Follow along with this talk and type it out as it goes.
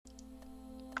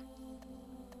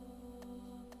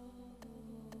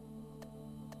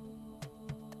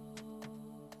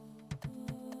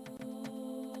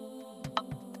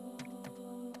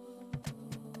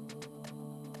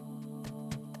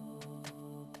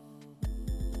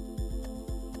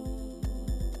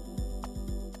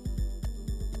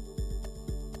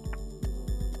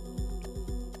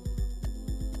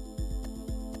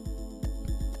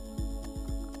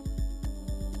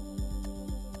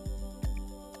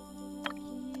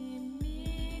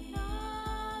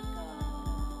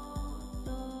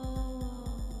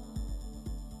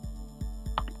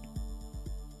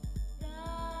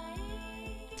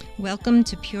Welcome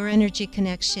to Pure Energy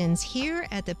Connections here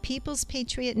at the People's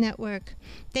Patriot Network.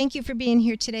 Thank you for being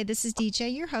here today. This is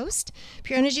DJ, your host.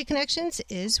 Pure Energy Connections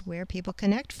is where people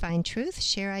connect, find truth,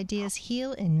 share ideas,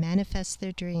 heal, and manifest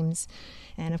their dreams.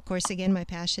 And of course, again, my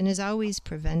passion is always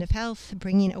preventive health,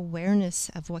 bringing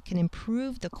awareness of what can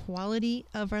improve the quality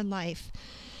of our life.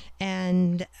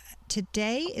 And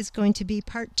today is going to be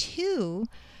part 2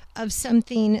 of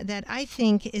something that I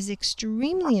think is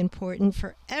extremely important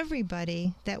for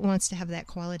everybody that wants to have that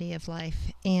quality of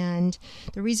life. And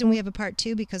the reason we have a part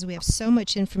 2, because we have so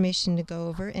much information to go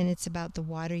over, and it's about the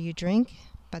water you drink,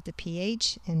 about the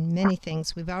pH, and many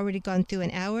things. We've already gone through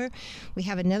an hour. We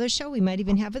have another show. We might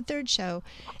even have a third show.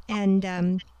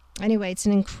 And anyway, it's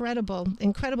an incredible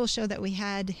show that we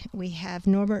had. We have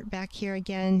Norbert back here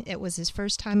again. It was his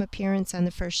first time appearance on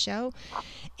the first show.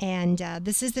 And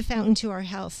this is the fountain to our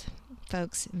health,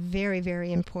 folks. Very,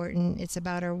 very important. It's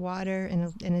about our water,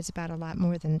 and it's about a lot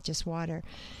more than just water.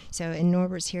 And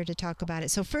Norbert's here to talk about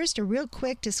it. So first, a real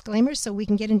quick disclaimer so we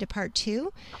can get into part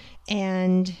 2.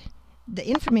 And the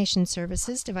information,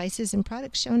 services, devices, and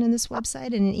products shown on this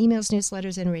website and in emails,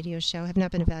 newsletters, and radio show have not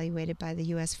been evaluated by the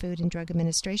U.S. Food and Drug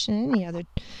Administration and any other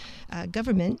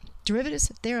government, derivatives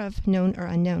thereof, known or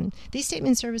unknown. These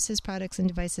statements, services, products, and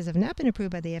devices have not been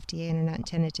approved by the FDA and are not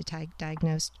intended to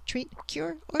diagnose, treat,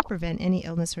 cure, or prevent any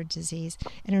illness or disease,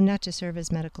 and are not to serve as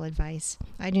medical advice.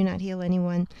 I do not heal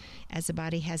anyone, as the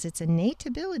body has its innate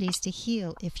abilities to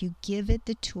heal if you give it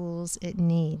the tools it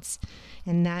needs.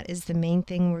 And that is the main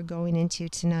thing we're going into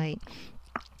tonight.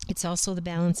 It's also the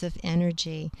balance of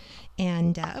energy.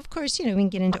 And of course, we can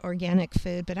get into organic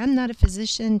food, but I'm not a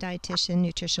physician, dietitian,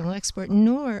 nutritional expert,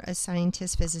 nor a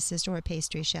scientist, physicist, or a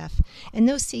pastry chef. And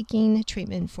those seeking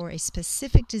treatment for a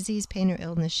specific disease, pain, or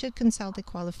illness should consult a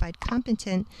qualified,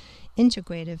 competent,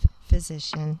 integrative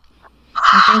physician.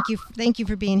 And thank you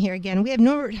for being here again. We have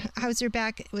Norbert Hauser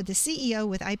back with the CEO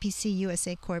with IPC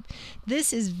USA Corp.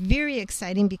 This is very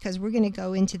exciting because we're going to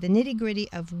go into the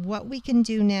nitty-gritty of what we can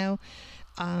do now,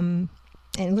 and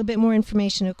a little bit more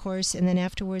information, of course, and then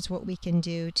afterwards what we can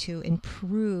do to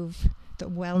improve the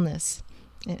wellness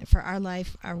for our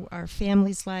life, our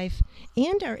family's life,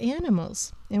 and our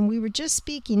animals. And we were just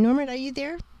speaking. Norbert, are you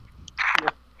there? Yeah,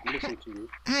 I'm listening to you.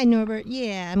 Hi, Norbert.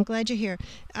 Yeah, I'm glad you're here.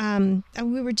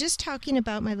 We were just talking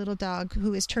about my little dog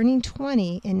who is turning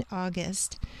 20 in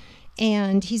August,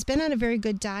 and he's been on a very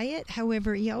good diet.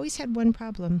 However, he always had one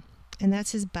problem, and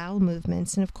that's his bowel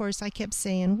movements. And of course, I kept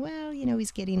saying, well,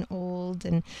 he's getting old,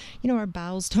 and, our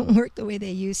bowels don't work the way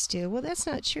they used to. Well, that's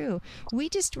not true. We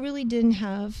just really didn't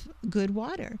have good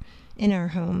water in our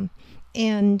home.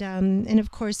 And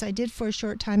of course, I did for a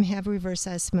short time have reverse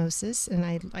osmosis, and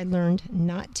I learned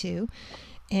not to.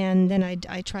 And then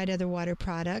I tried other water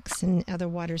products and other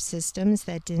water systems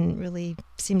that didn't really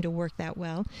seem to work that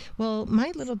well. Well,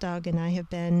 my little dog and I have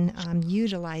been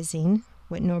utilizing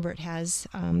what Norbert has,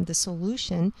 the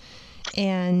solution,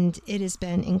 and it has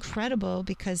been incredible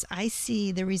because I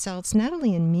see the results not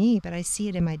only in me, but I see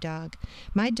it in my dog.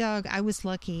 My dog, I was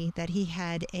lucky that he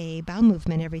had a bowel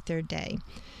movement every third day.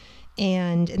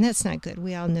 And that's not good.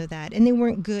 We all know that. And they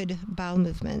weren't good bowel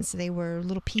movements. They were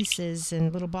little pieces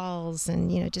and little balls,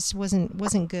 and it just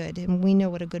wasn't good. And we know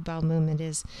what a good bowel movement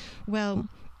is. Well,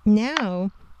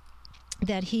 now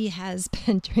that he has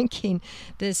been drinking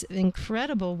this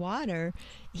incredible water,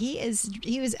 he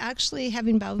was actually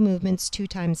having bowel movements 2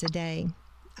 times a day.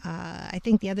 I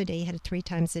think the other day he had it 3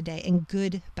 times a day, and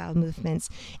good bowel movements.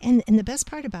 And the best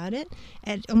part about it,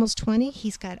 at almost 20,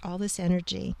 he's got all this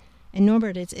energy. And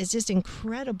Norbert, it's just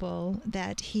incredible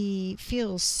that he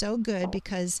feels so good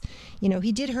because,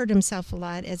 he did hurt himself a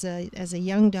lot as a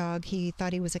young dog. He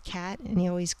thought he was a cat, and he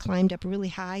always climbed up really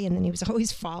high, and then he was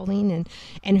always falling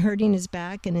and hurting his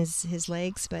back and his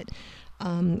legs. But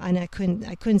and I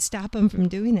couldn't stop him from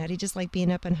doing that. He just liked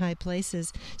being up in high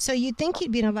places. So you'd think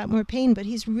he'd be in a lot more pain, but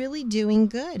he's really doing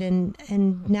good. And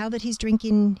now that he's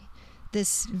drinking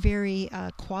this very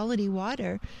quality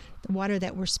water, the water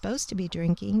that we're supposed to be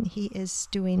drinking, he is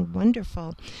doing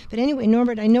wonderful. But anyway,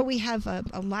 Norbert, I know we have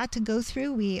a lot to go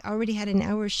through. We already had an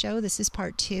hour show. This is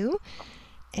part 2.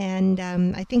 And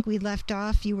I think we left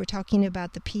off, you were talking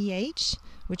about the pH,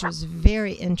 which was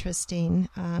very interesting,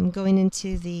 going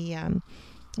into the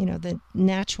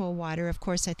natural water. Of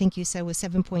course, I think you said was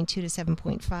 7.2 to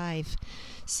 7.5.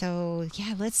 So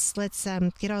yeah, let's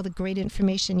get all the great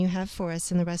information you have for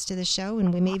us in the rest of the show,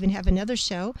 and we may even have another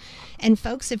show. And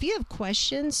folks, if you have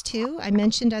questions too, I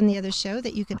mentioned on the other show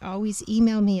that you can always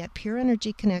email me at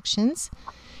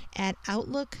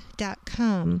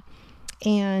pureenergyconnections@outlook.com.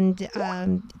 And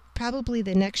probably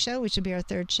the next show, which will be our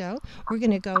third show, we're going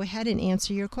to go ahead and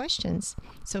answer your questions.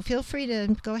 So feel free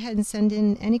to go ahead and send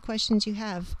in any questions you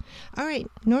have. All right,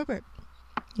 Norbert,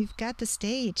 you've got the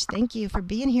stage. Thank you for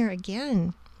being here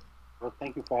again. Well,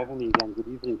 thank you for having me again. Good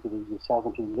evening to yourself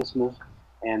and to the listeners.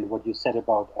 And what you said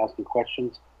about asking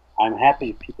questions, I'm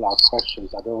happy if people ask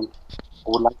questions. I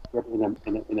would like to get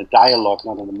in a dialogue,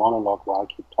 not in a monologue, where I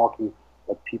keep talking,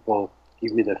 but people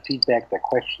give me their feedback, their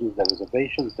questions, their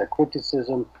reservations, their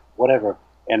criticism, whatever.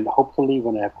 And hopefully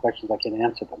when I have questions, I can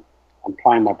answer them. I'm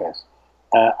trying my best.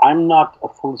 I'm not a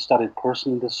full-studied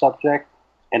person in this subject,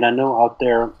 and I know out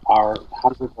there are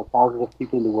hundreds or thousands of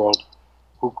people in the world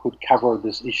who could cover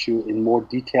this issue in more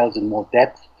details, in more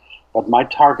depth. But my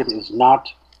target is not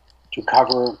to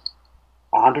cover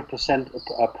 100%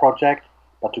 a project,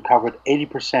 but to cover it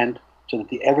 80% so that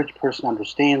the average person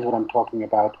understands what I'm talking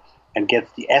about and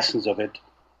gets the essence of it.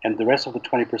 And the rest of the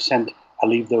 20%, I'll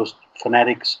leave those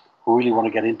fanatics who really want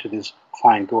to get into this.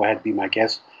 Fine, go ahead, be my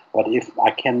guest. But if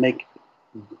I can make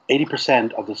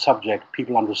 80% of the subject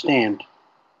people understand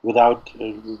without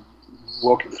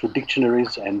working through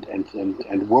dictionaries and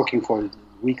working for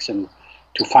weeks and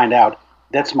to find out,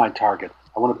 that's my target.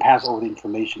 I want to pass over the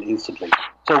information instantly.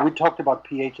 So we talked about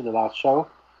pH in the last show,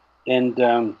 and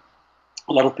a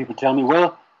lot of people tell me,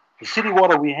 well, the city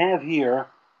water we have here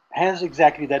has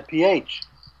exactly that pH,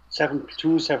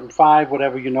 7.2, 7.5,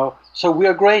 whatever, you know. So we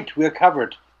are great, we are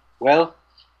covered. Well,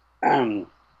 two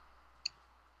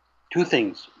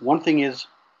things. One thing is,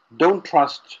 don't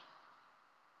trust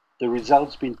the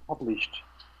results being published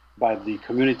by the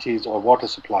communities or water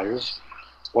suppliers.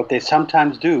 What they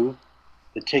sometimes do,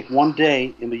 they take one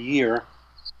day in the year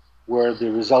where the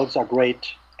results are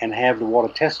great and have the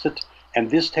water tested,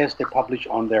 and this test they publish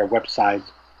on their website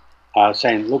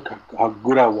saying, look how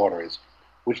good our water is,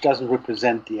 which doesn't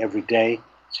represent the everyday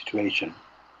situation.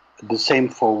 The same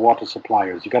for water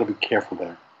suppliers. You got to be careful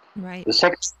there. Right. The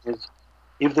second is,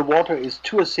 if the water is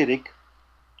too acidic,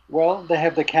 well, they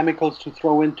have the chemicals to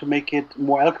throw in to make it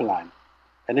more alkaline.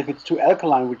 And if it's too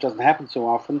alkaline, which doesn't happen so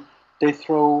often, they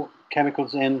throw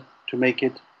chemicals in to make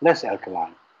it less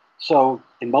alkaline. So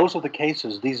in most of the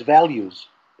cases, these values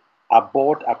are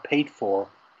paid for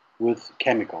with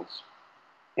chemicals.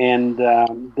 And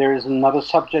there is another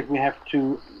subject we have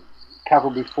to cover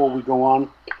before we go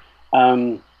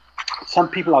on. Some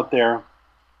people out there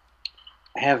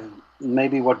have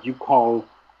maybe what you call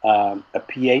a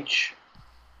pH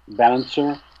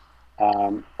balancer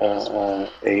to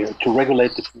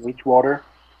regulate the pH water.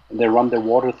 And they run their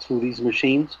water through these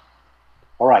machines.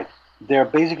 All right. There are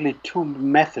basically two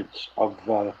methods of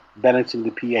balancing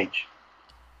the pH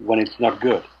when it's not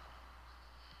good.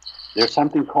 There's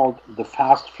something called the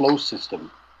fast flow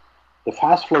system. The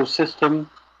fast flow system,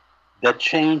 that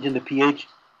change in the pH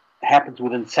happens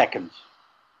within seconds.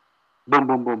 Boom,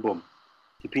 boom, boom, boom.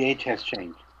 The pH has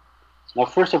changed. Now,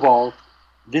 first of all,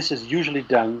 this is usually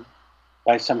done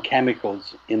by some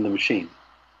chemicals in the machine,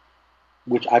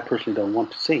 which I personally don't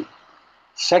want to see.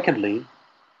 Secondly,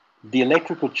 the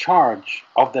electrical charge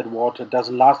of that water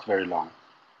doesn't last very long.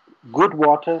 Good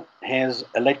water has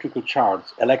electrical charge,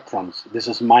 electrons. This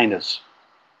is a minus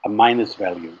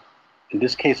value. In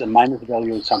this case, a minus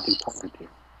value is something positive.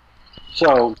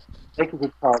 So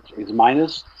electrical charge is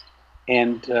minus,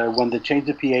 and when they change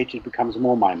the pH, it becomes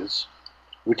more minus,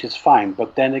 which is fine.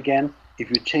 But then again,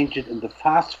 if you change it in the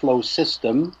fast flow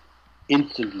system,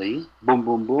 instantly, boom,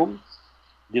 boom, boom,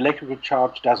 the electrical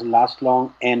charge doesn't last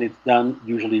long, and it's done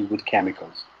usually with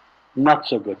chemicals. Not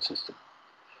so good system.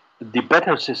 The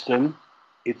better system,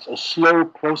 it's a slow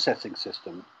processing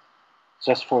system.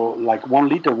 Just for like 1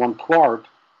 liter, 1 quart,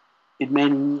 it may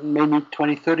need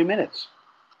 20, 30 minutes.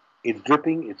 It's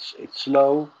dripping, it's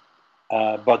slow,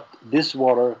 but this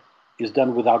water is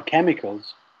done without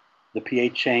chemicals. The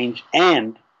pH change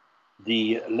and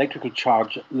the electrical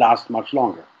charge lasts much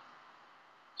longer.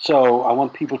 So I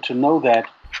want people to know that,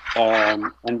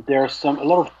 and there's a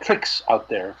lot of tricks out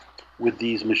there with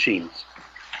these machines.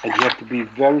 And you have to be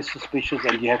very suspicious,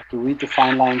 and you have to read the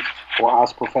fine lines or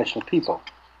ask professional people.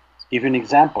 Give you an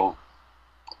example.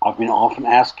 I've been often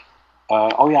asked,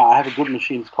 oh yeah, I have a good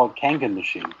machine, it's called Kangen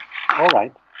machine. All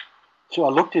right. So I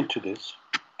looked into this,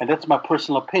 and that's my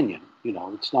personal opinion. You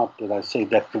know, it's not that I say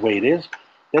that's the way it is.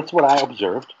 That's what I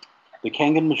observed. The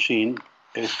Kangen machine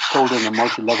is sold in a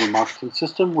multi-level marketing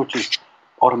system, which is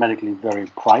automatically very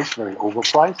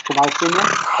overpriced, in my opinion.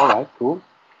 All right, cool.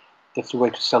 That's the way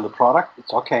to sell the product.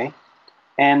 It's okay.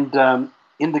 And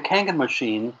in the Kangen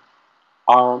machine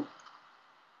are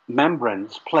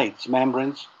membranes,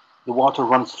 the water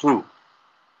runs through.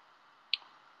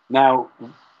 Now,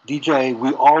 DJ,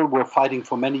 we all were fighting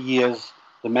for many years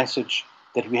the message,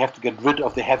 that we have to get rid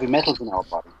of the heavy metals in our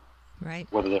body, Right.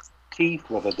 whether they're in the teeth,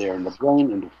 whether they're in the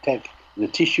brain, in the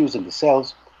tissues, in the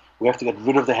cells. We have to get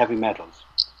rid of the heavy metals.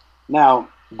 Now,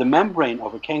 the membrane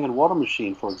of a Kangen water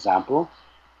machine, for example,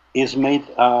 is made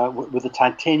with a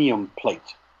titanium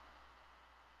plate.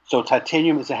 So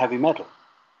titanium is a heavy metal.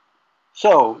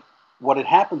 So what it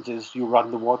happens is you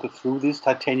run the water through these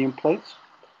titanium plates,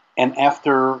 and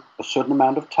after a certain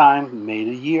amount of time,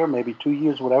 maybe a year, maybe 2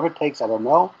 years, whatever it takes, I don't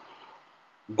know,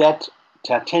 that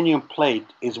titanium plate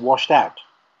is washed out.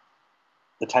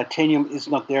 The titanium is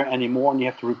not there anymore, and you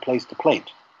have to replace the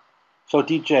plate. So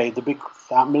DJ, the big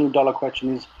 $1 million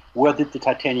question is, where did the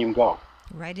titanium go?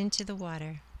 Right into the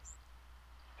water.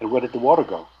 And where did the water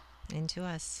go? Into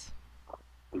us.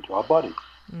 Into our body.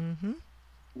 Mm-hmm.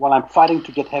 While I'm fighting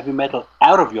to get heavy metal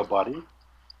out of your body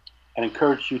and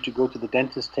encourage you to go to the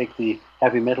dentist, take the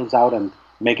heavy metals out and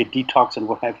make a detox and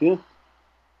what have you,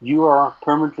 you are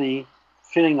permanently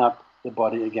filling up the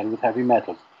body again with heavy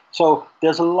metals. So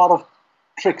there's a lot of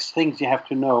tricks, things you have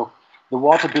to know. The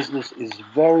water business is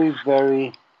very,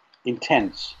 very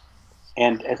intense.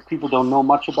 And as people don't know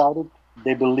much about it,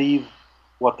 they believe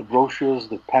what the brochures,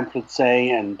 the pamphlets say,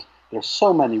 and there's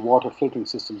so many water filtering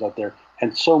systems out there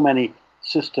and so many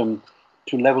systems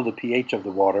to level the pH of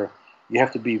the water. You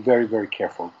have to be very, very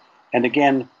careful. And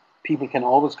again, people can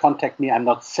always contact me. I'm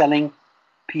not selling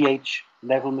pH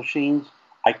level machines.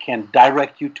 I can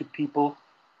direct you to people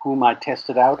whom I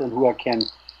tested out and who I can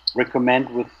recommend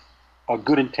with a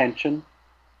good intention.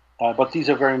 But these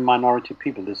are very minority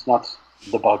people. It's not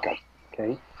the bulk of it.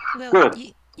 Okay? Well,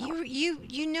 Good.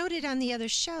 you noted on the other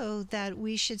show that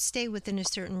we should stay within a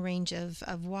certain range of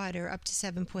water, up to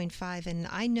 7.5. And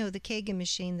I know the Kagan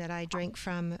machine that I drank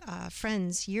from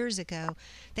friends years ago,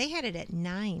 they had it at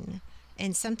 9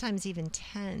 and sometimes even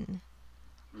 10.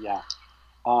 Yeah.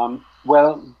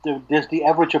 Well, there's the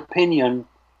average opinion,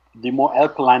 the more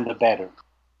alkaline, the better.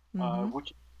 Mm-hmm.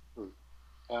 Which is true.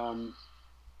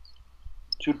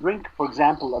 To drink, for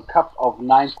example, a cup of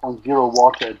 9.0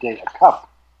 water a day, a cup,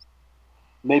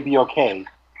 may be okay,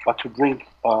 but to drink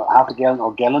half a gallon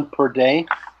or gallon per day,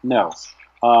 no.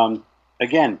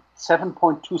 Again,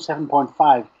 7.2,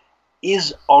 7.5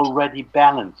 is already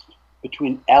balanced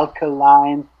between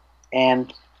alkaline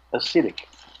and acidic.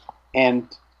 And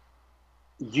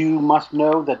you must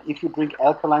know that if you drink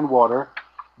alkaline water,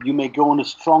 you may go on a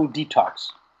strong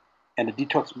detox, and the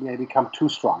detox may become too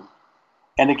strong.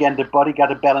 And again, the body got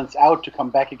to balance out to come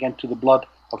back again to the blood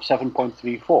of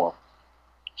 7.34.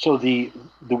 So the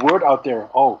word out there,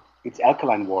 oh, it's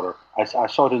alkaline water. I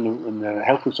saw it in the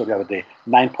health food store the other day,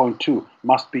 9.2,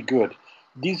 must be good.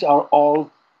 These are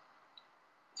all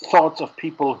thoughts of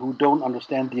people who don't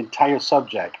understand the entire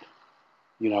subject,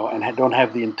 and don't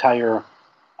have the entire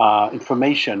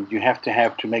information you have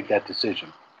to make that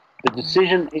decision. The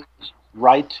decision is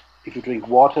right if you drink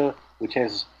water which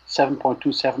has 7.2,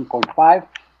 7.5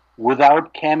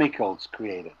 without chemicals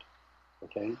created.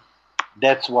 Okay?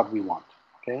 That's what we want.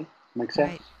 Okay? Make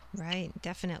sense? Right,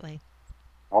 definitely.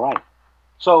 All right.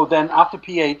 So then after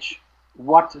pH,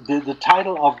 what the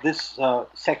title of this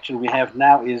section we have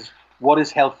now is, what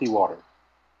is healthy water?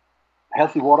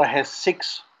 Healthy water has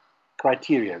 6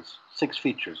 criteria, 6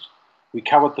 features. We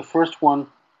covered the first one,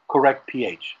 correct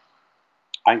pH.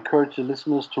 I encourage the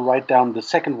listeners to write down the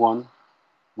second one,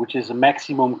 which is a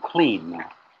maximum clean.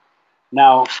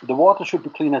 Now, the water should be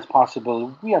clean as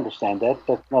possible. We understand that.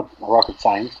 That's not rocket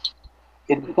science.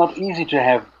 It's not easy to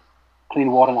have clean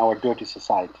water in our dirty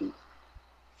society.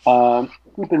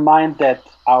 Keep in mind that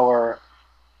our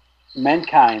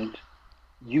mankind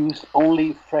used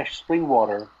only fresh spring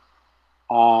water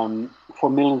for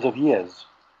millions of years.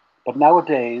 But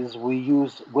nowadays, we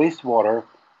use wastewater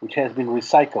which has been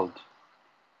recycled.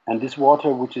 And this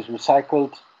water, which is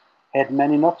recycled, had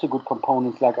many not so good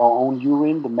components like our own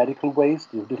urine, the medical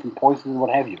waste, the different poisons, and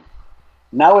what have you.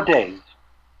 Nowadays,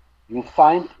 you'll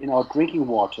find in our drinking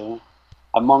water,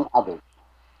 among others,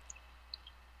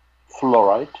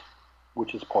 fluoride,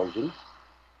 which is poison,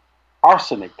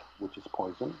 arsenic, which is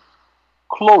poison,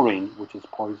 chlorine, which is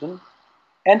poison,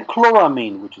 and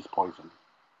chloramine, which is poison.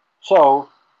 So,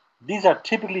 these are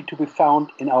typically to be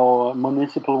found in our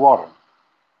municipal water.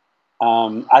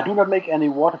 I do not make any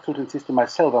water filtering system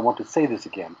myself. I want to say this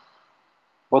again.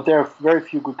 But there are very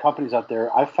few good companies out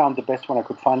there. I found the best one I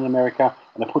could find in America,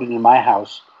 and I put it in my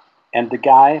house. And the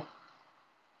guy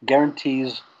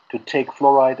guarantees to take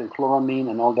fluoride and chloramine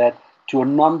and all that to a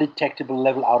non-detectable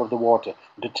level out of the water.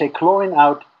 To take chlorine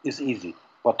out is easy,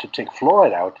 but to take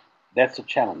fluoride out, that's a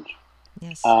challenge.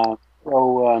 Yes.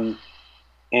 We're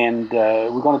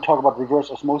going to talk about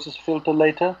reverse osmosis filter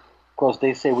later, because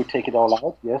they say we take it all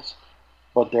out, yes.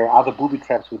 but there are other booby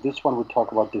traps with this one. We'll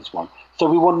talk about this one. So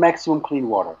we want maximum clean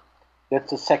water.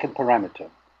 That's the second parameter.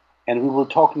 And we will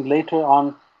talk later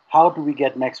on how do we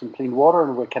get maximum clean water,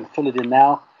 and we can fill it in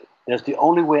now. There's the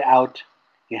only way out.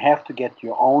 You have to get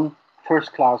your own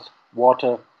first-class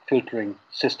water filtering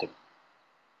system.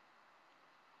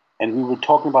 And we were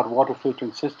talking about water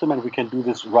filtering system, and we can do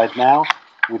this right now,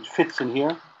 which fits in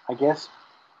here, I guess.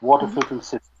 Water filtering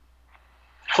system.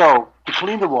 So to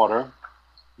clean the water,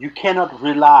 you cannot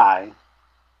rely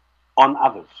on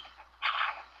others.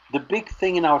 The big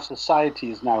thing in our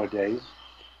society is nowadays,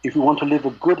 if we want to live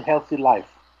a good, healthy life,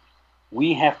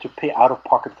 we have to pay out of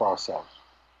pocket for ourselves.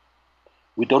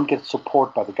 We don't get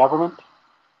support by the government.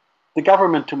 The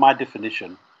government, to my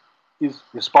definition, is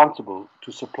responsible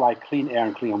to supply clean air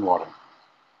and clean water.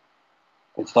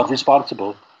 It's not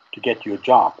responsible to get you a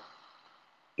job.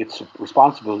 It's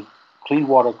responsible, clean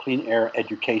water, clean air,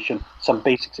 education, some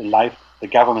basics in life, the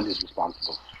government is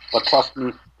responsible. But trust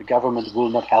me, the government will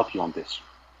not help you on this.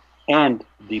 And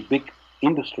the big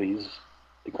industries,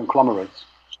 the conglomerates,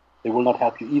 they will not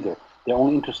help you either. They're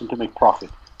only interested to make profit.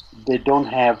 They don't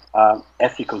have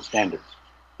ethical standards.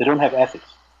 They don't have ethics.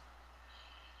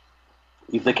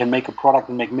 If they can make a product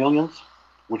and make millions,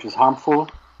 which is harmful,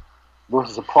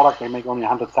 versus a product they make only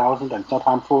 100,000 and it's not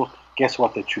harmful, guess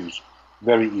what they choose?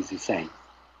 Very easy saying.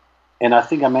 And I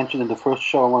think I mentioned in the first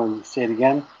show, I want to say it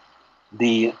again,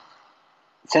 the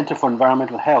Center for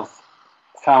Environmental Health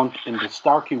found in the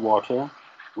Starkey water,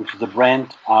 which is a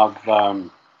brand of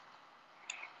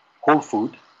Whole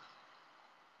Food,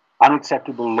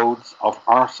 unacceptable loads of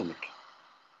arsenic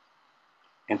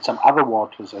and some other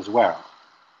waters as well.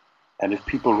 And if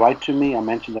people write to me, I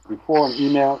mentioned that before, an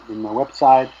email in my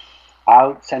website,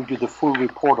 I'll send you the full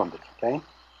report on this, okay?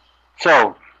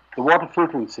 So, the water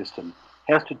filtering system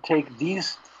has to take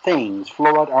these things,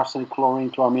 fluoride, arsenic,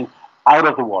 chlorine, chloramine, out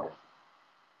of the water.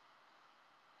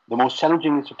 The most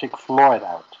challenging is to take fluoride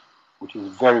out, which is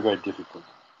very, very difficult.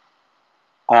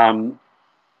 Some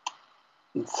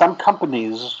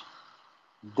companies,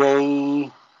 they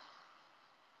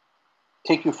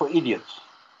take you for idiots.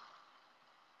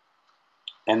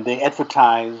 And they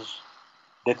advertise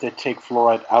that they take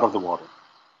fluoride out of the water,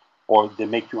 or they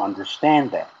make you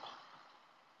understand that.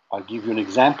 I'll give you an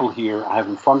example here. I have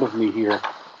in front of me here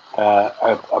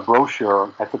a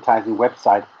brochure, advertising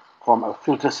website from a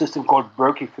filter system called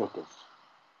Berkey Filters.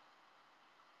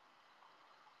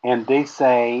 And they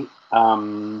say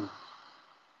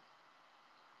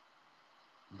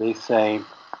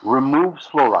removes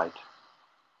fluoride.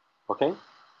 Okay?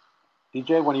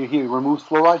 DJ, when you hear removes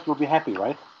fluoride, you'll be happy,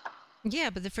 right? Yeah,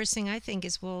 but the first thing I think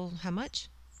is, well, how much?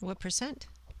 What percent?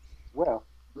 Well,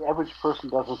 the average person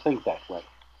doesn't think that way.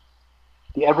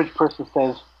 The average person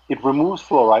says, it removes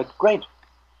fluoride, great,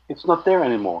 it's not there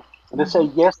anymore. And they say,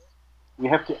 yes, we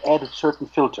have to add a certain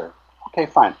filter. Okay,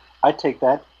 fine, I take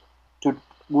that. To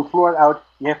move fluoride out,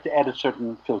 you have to add a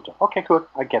certain filter. Okay, good,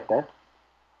 I get that.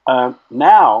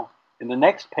 Now, in the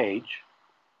next page,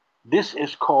 this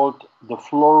is called the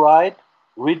fluoride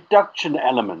reduction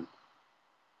element.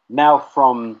 Now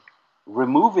from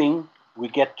removing, we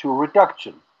get to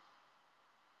reduction,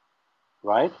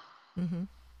 right? Mm-hmm.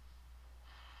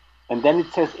 And then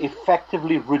it says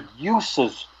effectively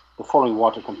reduces the following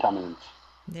water contaminants.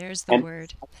 There's the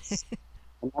word.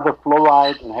 Another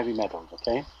fluoride and heavy metals,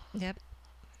 okay? Yep.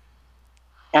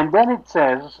 And then it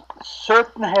says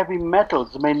certain heavy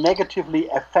metals may negatively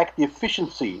affect the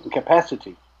efficiency and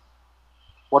capacity.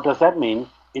 What does that mean?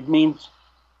 It means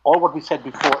all what we said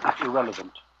before is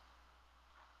irrelevant.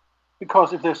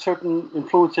 Because if there's certain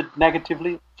influence it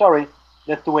negatively, sorry,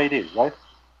 that's the way it is, right?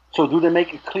 So do they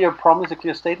make a clear promise, a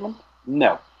clear statement?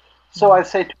 No. So I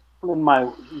say to people in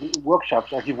my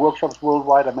workshops, I give workshops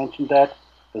worldwide, I mentioned that.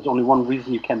 There's only one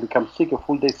reason you can become sick, a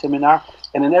full-day seminar.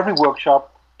 And in every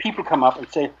workshop, people come up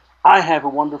and say, I have a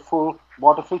wonderful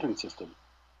water filtering system.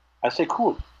 I say,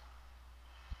 cool.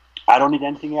 I don't need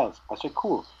anything else. I say,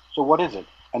 cool. So what is it?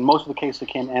 And most of the case, they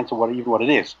can't answer even what it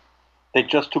is. They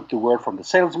just took the word from the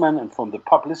salesman and from the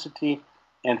publicity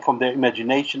and from their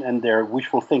imagination and their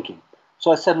wishful thinking.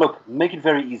 So I said, look, make it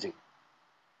very easy.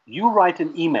 You write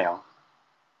an email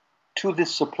to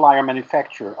this supplier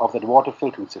manufacturer of that water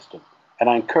filtering system. And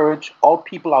I encourage all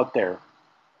people out there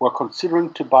who are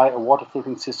considering to buy a water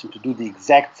filtering system to do the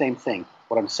exact same thing,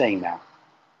 what I'm saying now.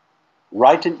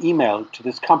 Write an email to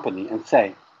this company and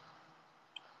say,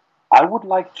 I would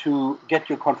like to get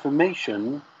your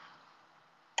confirmation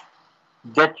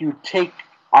that you take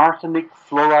arsenic,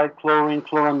 fluoride, chlorine,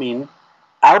 chloramine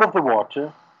out of the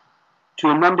water to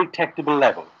a non-detectable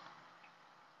level.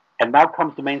 And now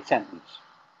comes the main sentence.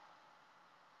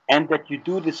 And that you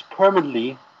do this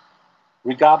permanently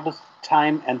regardless of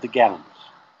time and the gallons.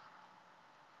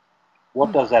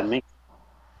 What does that mean?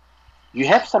 You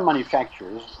have some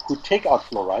manufacturers who take out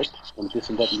fluoride and this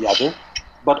and that and the other,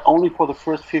 but only for the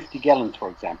first 50 gallons, for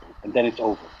example, and then it's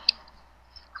over.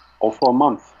 Or for a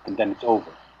month, and then it's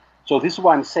over. So this is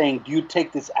why I'm saying, do you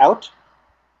take this out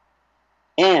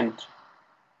and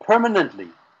permanently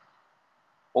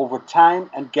over time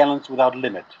and gallons without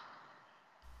limit?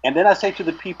 And then I say to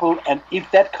the people, and if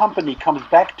that company comes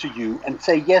back to you and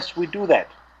say, yes, we do that,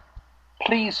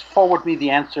 please forward me the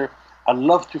answer. I'd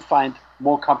love to find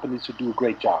more companies who do a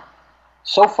great job.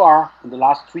 So far, in the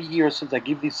last 3 years since I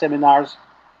give these seminars,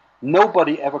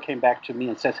 nobody ever came back to me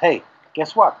and says, hey,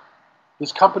 guess what?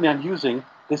 This company I'm using,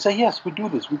 they say, yes, we do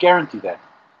this. We guarantee that.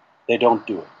 They don't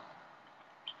do it.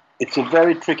 It's a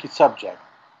very tricky subject.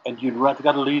 And you've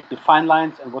got to read the fine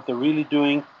lines and what they're really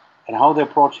doing and how they're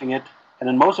approaching it. And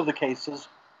in most of the cases,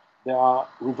 there are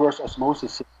reverse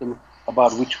osmosis systems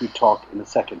about which we talk in a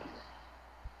second here.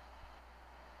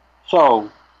 So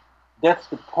that's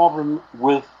the problem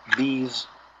with these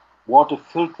water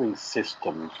filtering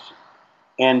systems.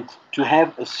 And to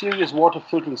have a serious water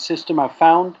filtering system, I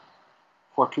found,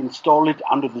 to install it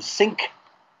under the sink,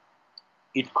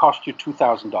 it costs you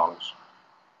 $2,000.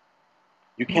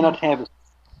 You cannot have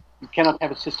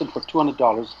a system for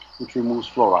 $200 which removes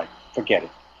fluoride. Forget it.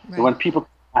 Right. So when people,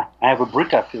 I have a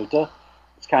Brita filter,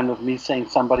 it's kind of me saying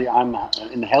somebody, I'm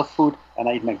in health food and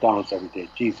I eat McDonald's every day.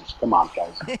 Jesus, come on,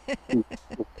 guys.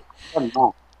 Come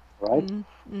on, right?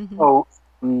 Mm-hmm. So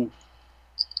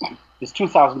it's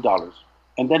 $2,000.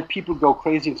 And then people go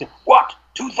crazy and say, what?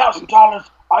 $2,000?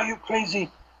 Are you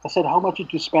crazy? I said, how much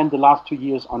did you spend the last 2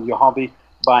 years on your hobby,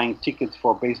 buying tickets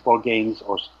for baseball games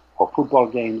or football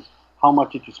games? How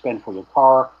much did you spend for your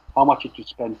car? How much did you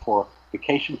spend for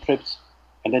vacation trips?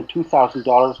 And then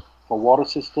 $2,000 for water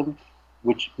system,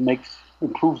 which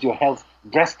improves your health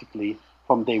drastically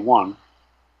from day one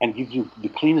and gives you the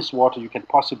cleanest water you can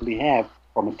possibly have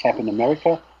from a tap in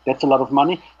America. That's a lot of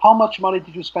money. How much money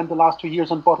did you spend the last 2 years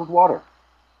on bottled water?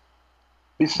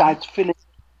 Besides filling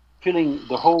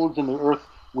the holes in the earth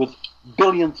with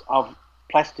billions of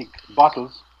plastic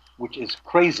bottles, which is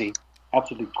crazy,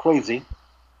 absolutely crazy.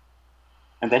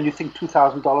 And then you think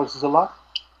 $2,000 is a lot?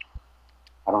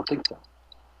 I don't think so.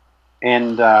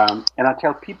 And I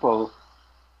tell people,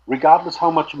 regardless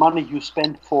how much money you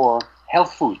spend for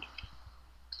health food,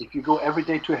 if you go every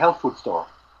day to a health food store,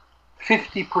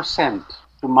 50%,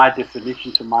 to my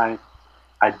definition, to my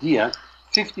idea,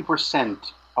 50%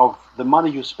 of the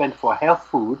money you spend for health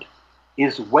food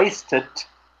is wasted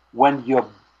when your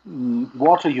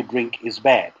water you drink is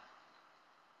bad.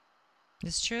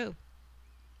 It's true.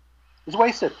 It's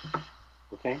wasted.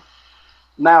 Okay.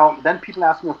 Now, then people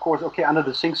ask me, of course, okay, under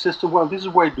the sink system, well, this is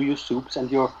where you do your soups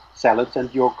and your salads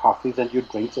and your coffees and your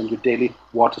drinks and your daily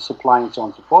water supply and so on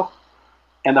and so forth.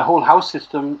 And the whole house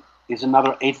system is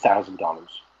another $8,000.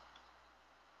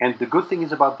 And the good thing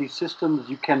is about these systems,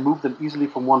 you can move them easily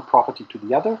from one property to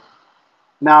the other.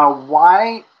 Now,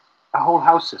 why a whole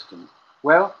house system?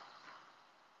 Well,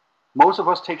 most of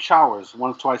us take showers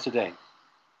once, twice a day.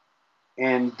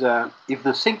 And if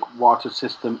the sink water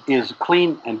system is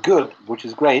clean and good, which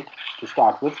is great to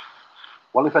start with,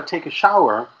 well, if I take a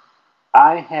shower,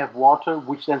 I have water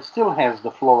which then still has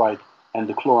the fluoride and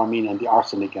the chloramine and the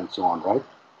arsenic and so on, right?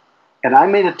 And I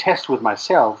made a test with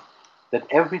myself that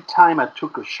every time I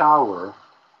took a shower,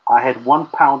 I had 1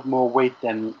 pound more weight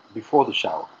than before the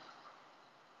shower.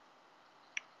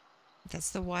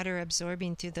 That's the water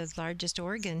absorbing through the largest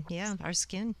organ, yeah, our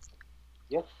skin.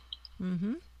 Yes.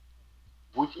 Mm-hmm.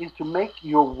 Which is to make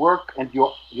your work and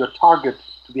your target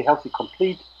to be healthy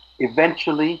complete.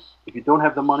 Eventually, if you don't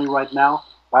have the money right now,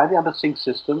 buy the under sink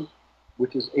system,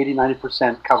 which is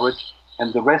 80-90% coverage,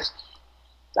 and the rest,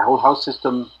 the whole house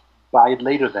system, buy it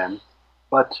later then.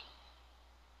 But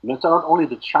it's not only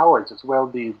the showers, as well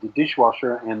the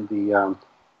dishwasher and the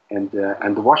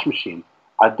wash machine.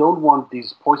 I don't want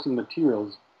these poisoning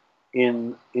materials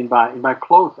in my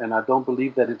clothes, and I don't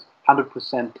believe that it's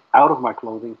 100% out of my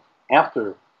clothing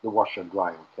after the wash and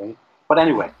dry. Okay, but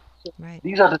anyway, right.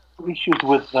 These are the two issues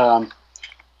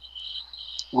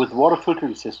with water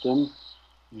filtering system.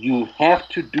 You have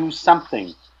to do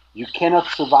something. You cannot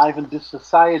survive in this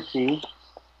society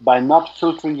by not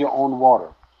filtering your own water.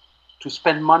 To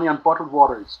spend money on bottled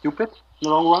water is stupid in the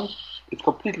long run. It's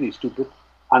completely stupid,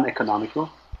 uneconomical.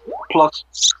 Plus,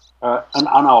 on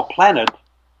our planet,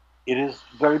 it is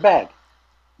very bad.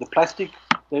 The plastic,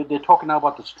 they're talking now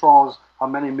about the straws, how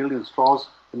many million straws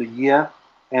in a year,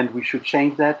 and we should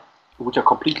change that, which I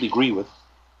completely agree with.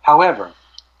 However,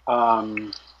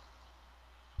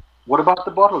 what about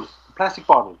the bottles, the plastic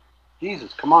bottles?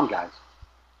 Jesus, come on, guys.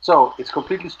 So it's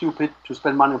completely stupid to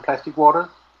spend money on plastic water.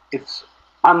 It's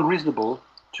unreasonable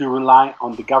to rely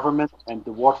on the government and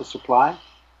the water supply.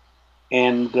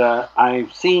 And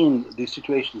I've seen these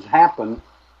situations happen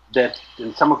that,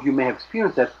 and some of you may have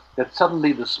experienced that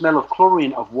suddenly the smell of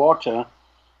chlorine of water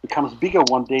becomes bigger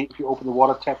one day if you open the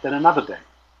water tap than another day.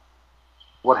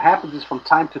 What happens is from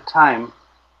time to time,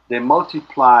 they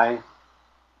multiply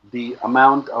the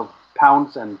amount of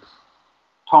pounds and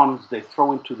tons they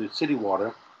throw into the city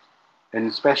water, and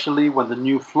especially when the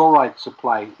new fluoride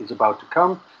supply is about to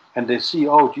come, and they see,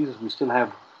 oh, Jesus, we still have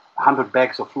 100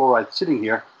 bags of fluoride sitting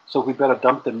here, so we better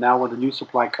dump them now. When the new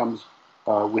supply comes,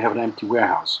 we have an empty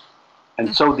warehouse.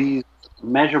 And so these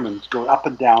measurements go up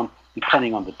and down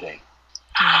depending on the day.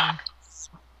 Yeah.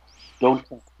 Don't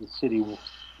trust the city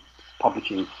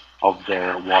publishing of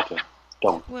their water.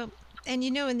 Don't. Well, and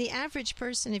in the average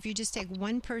person, if you just take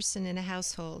one person in a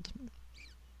household,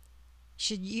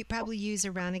 should you probably use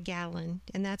around a gallon,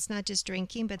 and that's not just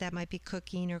drinking, but that might be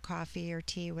cooking or coffee or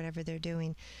tea, whatever they're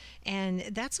doing, and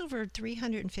that's over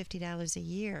 $350 a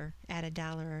year at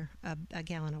 $1 a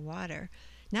gallon of water.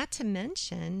 Not to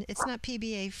mention, it's not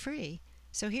PBA free.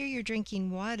 So here you're drinking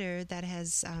water that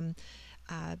has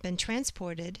been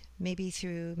transported maybe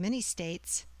through many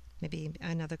states, maybe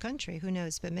another country, who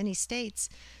knows, but many states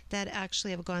that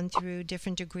actually have gone through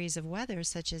different degrees of weather,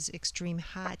 such as extreme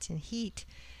hot and heat.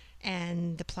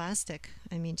 And the plastic,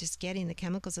 just getting the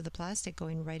chemicals of the plastic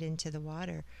going right into the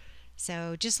water.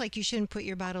 So just like you shouldn't put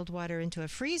your bottled water into a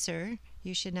freezer,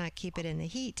 you should not keep it in the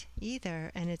heat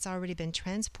either. And it's already been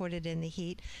transported in the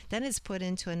heat. Then it's put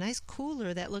into a nice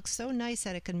cooler that looks so nice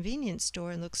at a convenience store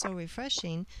and looks so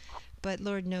refreshing, but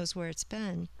Lord knows where it's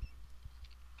been.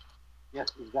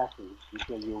 Yes, exactly.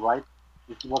 You're right.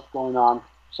 This is what's going on.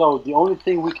 So the only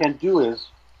thing we can do is,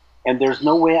 and there's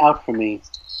no way out for me,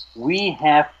 we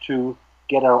have to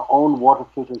get our own water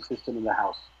filtering system in the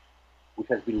house, which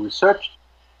has been researched,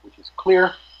 which is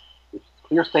clear, with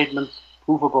clear statements,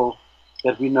 provable,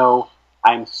 that we know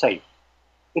I'm safe.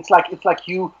 It's like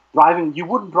you driving. You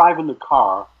wouldn't drive in a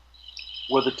car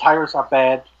where the tires are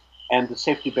bad and the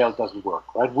safety belt doesn't work,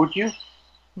 right? Would you?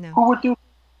 No. Who would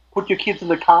put your kids in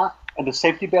the car and the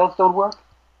safety belts don't work?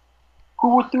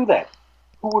 Who would do that?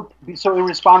 Who would be so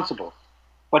irresponsible?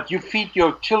 But you feed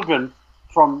your children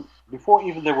from before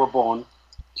even they were born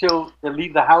till they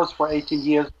leave the house for 18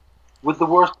 years with the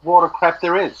worst water crap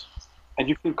there is. And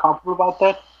you feel comfortable about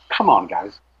that? Come on,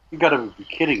 guys. You gotta be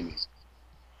kidding me.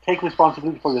 Take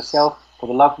responsibility for yourself, for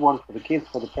the loved ones, for the kids,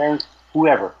 for the parents,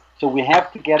 whoever. So we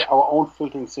have to get our own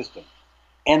filtering system.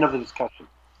 End of the discussion.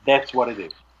 That's what it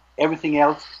is. Everything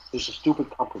else is a stupid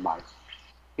compromise.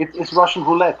 It's Russian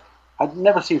roulette. I've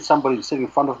never seen somebody sitting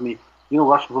in front of me,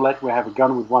 Russian roulette where I have a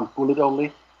gun with one bullet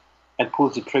only and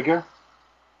pulls the trigger.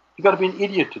 You got to be an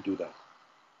idiot to do that.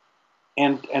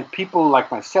 And people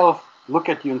like myself look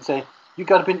at you and say, you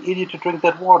got to be an idiot to drink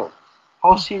that water.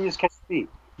 How serious can it be?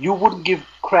 You wouldn't give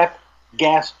crap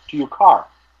gas to your car.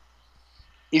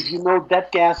 If you know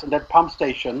that gas and that pump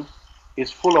station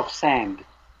is full of sand,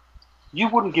 you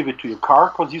wouldn't give it to your car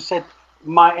because you said,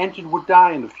 my engine would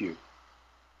die in a few.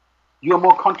 You are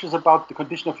more conscious about the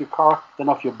condition of your car than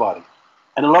of your body.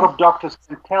 And a lot of doctors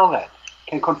can tell that,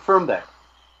 can confirm that.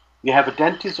 You have a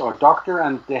dentist or a doctor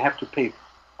and they have to pay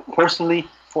personally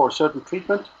for a certain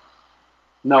treatment.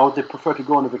 No, they prefer to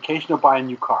go on a vacation or buy a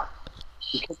new car.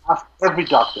 You can ask every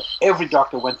doctor. Every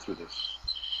doctor went through this.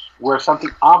 Where something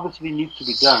obviously needs to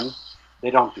be done, they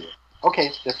don't do it.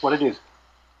 Okay, that's what it is.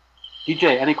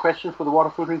 DJ, any questions for the water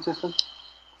filtering system?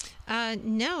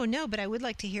 No, but I would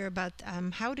like to hear about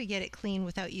how to get it clean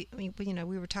without you. We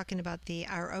were talking about the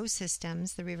RO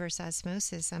systems, the reverse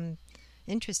osmosis. I'm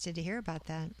interested to hear about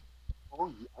that.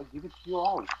 Oh, I'll give it to you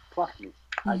all. Trust me.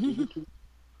 I give it to you.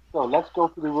 So let's go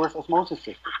to the reverse osmosis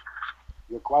system.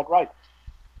 You're quite right.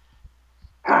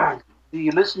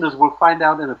 The listeners will find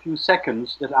out in a few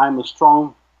seconds that I'm a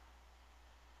strong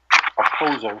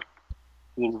opposer to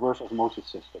the reverse osmosis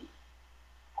system.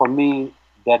 For me,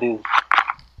 that is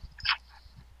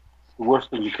the worst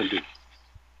thing you can do.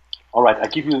 All right, I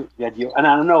give you the idea. And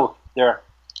I know there are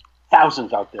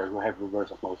thousands out there who have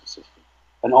reverse osmosis system.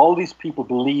 And all these people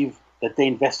believe that they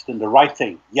invested in the right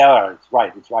thing. Yeah, it's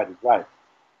right.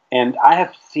 And I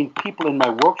have seen people in my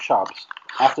workshops,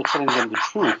 after telling them the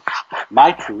truth,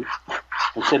 my truth,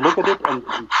 and said, look at it and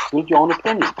build your own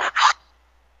opinion.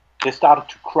 They started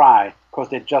to cry because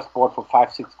they just bought for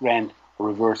 $5-6 a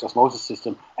reverse osmosis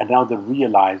system, and now they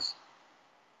realize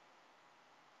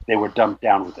they were dumbed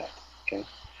down with that. Okay,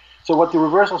 so what the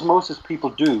reverse osmosis people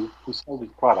do who sell these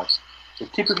products, they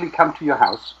typically come to your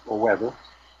house or wherever,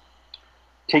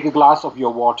 take a glass of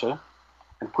your water,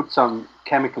 and put some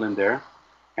chemical in there,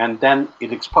 and then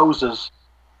it exposes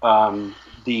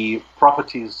the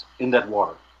properties in that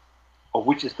water, of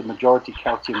which is the majority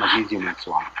calcium, magnesium, and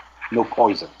so on. No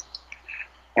poison.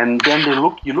 And then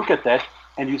you look at that,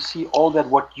 and you see all that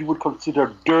what you would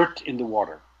consider dirt in the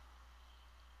water.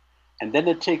 And then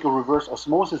they take a reverse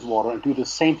osmosis water and do the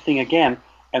same thing again,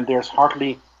 and there's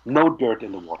hardly no dirt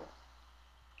in the water.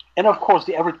 And of course,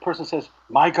 the average person says,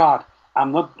 my God,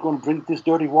 I'm not going to drink this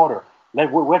dirty water.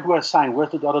 Where do I sign?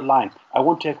 Where's the dotted line? I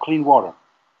want to have clean water.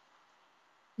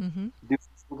 Mm-hmm. The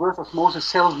reverse osmosis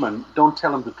salesmen don't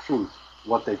tell them the truth,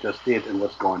 what they just did and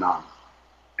what's going on.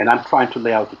 And I'm trying to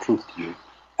lay out the truth to you.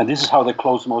 And this is how they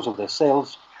close most of their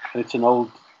sales. And it's an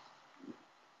old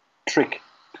trick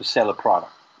to sell a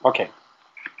product. Okay.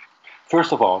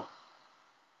 First of all,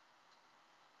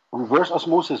 reverse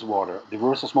osmosis water, the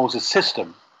reverse osmosis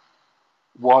system,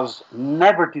 was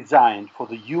never designed for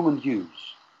the human use.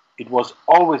 It was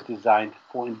always designed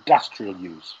for industrial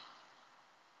use,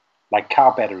 like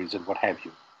car batteries and what have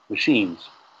you, machines.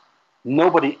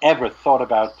 Nobody ever thought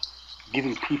about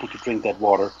giving people to drink that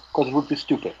water because it would be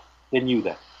stupid. They knew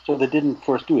that. So they didn't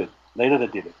first do it. Later they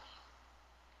did it.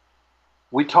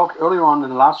 We talked earlier on in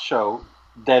the last show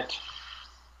that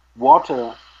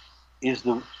water is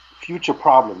the future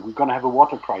problem. We're going to have a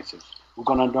water crisis.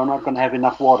 We're not going to have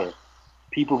enough water.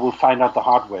 People will find out the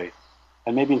hard way.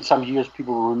 And maybe in some years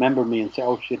people will remember me and say,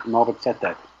 oh shit, Norbert said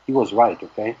that. He was right,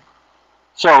 okay?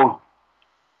 So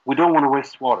we don't want to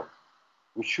waste water.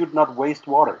 We should not waste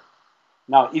water.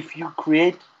 Now, if you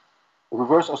create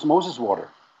reverse osmosis water,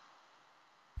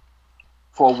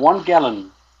 for 1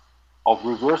 gallon of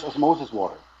reverse osmosis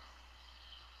water,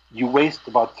 you waste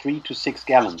about 3 to 6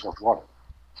 gallons of water.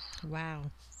 Wow.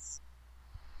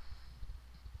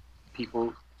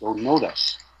 People don't know that.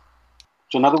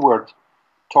 So in other words,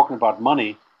 talking about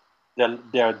money, their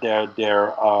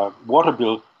water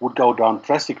bill would go down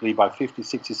drastically by 50,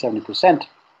 60, 70%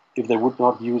 if they would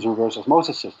not use a reverse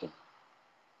osmosis system.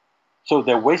 So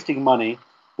they're wasting money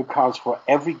because for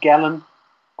every gallon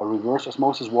of reverse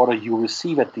osmosis water you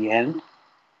receive at the end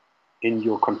in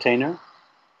your container,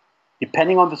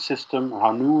 depending on the system,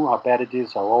 how new, how bad it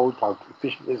is, how old, how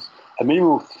efficient it is, a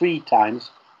minimum of 3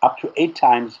 times, up to 8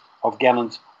 times of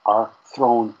gallons are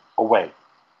thrown away.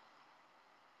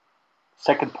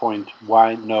 Second point,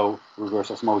 why no reverse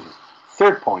osmosis?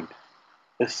 Third point,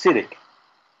 acidic.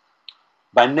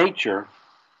 By nature,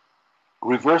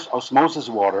 reverse osmosis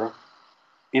water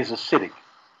is acidic,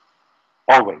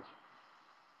 always,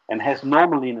 and has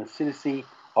normally an acidity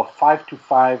of 5 to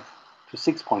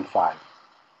 6.5.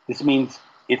 This means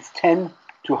it's 10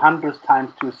 to 100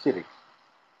 times too acidic.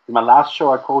 In my last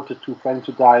show, I quoted 2 friends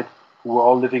who died who were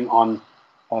all living on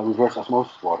reverse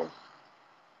osmosis water.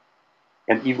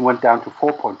 And even went down to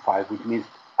 4.5, which means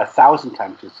 1,000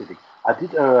 times too acidic. I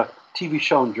did a TV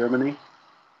show in Germany,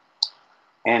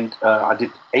 and I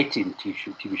did 18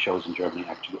 TV shows in Germany,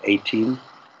 actually, 18,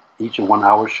 each a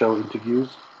 1-hour show interviews.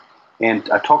 And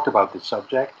I talked about this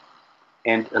subject,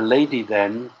 and a lady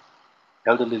then,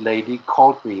 elderly lady,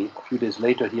 called me a few days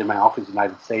later here in my office in the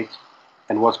United States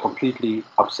and was completely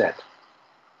upset.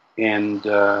 And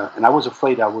I was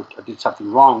afraid I did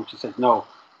something wrong. She said, no,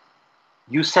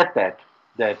 you said that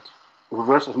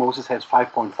reverse osmosis has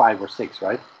 5.5 or 6,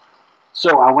 right?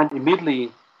 So I went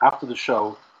immediately after the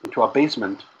show into our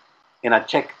basement and I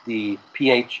checked the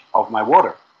pH of my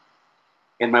water.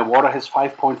 And my water has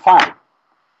 5.5.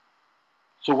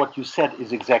 So what you said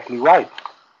is exactly right.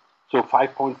 So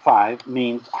 5.5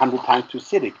 means 100 times too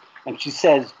acidic. And she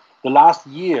says, the last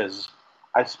years,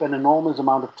 I spent an enormous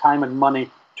amount of time and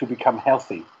money to become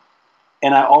healthy.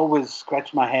 And I always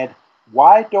scratch my head,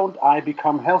 why don't I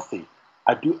become healthy?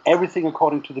 I do everything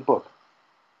according to the book.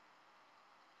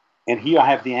 And here I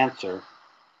have the answer.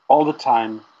 All the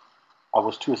time, I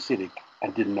was too acidic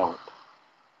and didn't know it.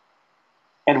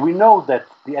 And we know that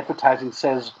the advertising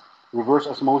says reverse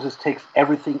osmosis takes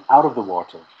everything out of the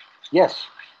water. Yes,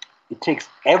 it takes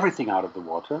everything out of the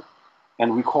water,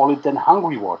 and we call it then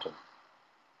hungry water.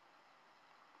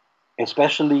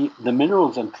 Especially the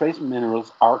minerals and trace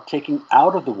minerals are taken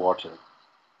out of the water.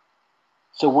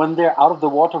 So when they're out of the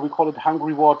water, we call it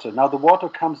hungry water. Now the water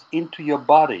comes into your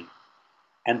body,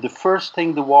 and the first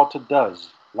thing the water does,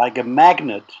 like a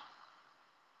magnet,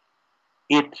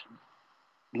 it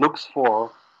looks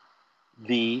for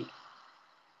the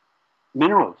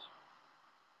minerals.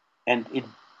 And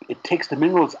it takes the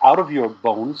minerals out of your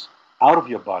bones, out of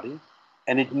your body,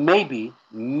 and it may be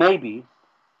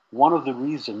one of the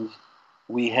reasons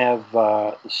we have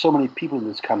so many people in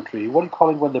this country. What do you call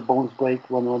it when the bones break?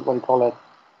 What do you call that,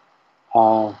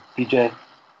 DJ?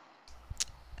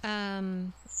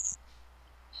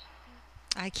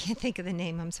 I can't think of the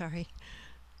name. I'm sorry.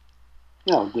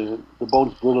 You know, the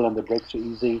bone's brittle and they break so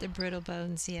easy. The brittle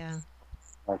bones, yeah.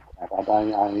 Like that.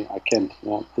 I can't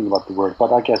think about the word,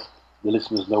 but I guess the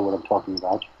listeners know what I'm talking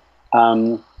about.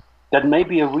 Um, that may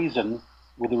be a reason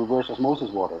with the reverse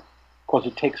osmosis water, because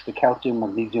it takes the calcium,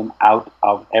 magnesium out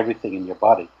of everything in your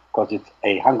body, because it's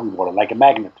a hungry water, like a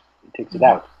magnet. It takes it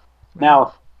Mm-hmm. out. Right.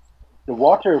 Now, the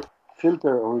water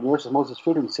filter or reverse osmosis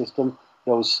filtering system,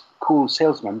 those cool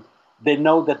salesmen, they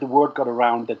know that the word got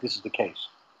around that this is the case.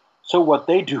 So what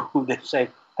they do, they say,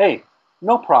 hey,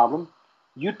 no problem.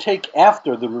 You take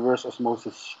after the reverse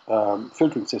osmosis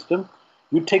filtering system,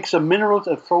 you take some minerals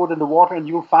and throw it in the water and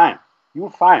you're fine. You're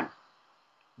fine.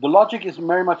 The logic is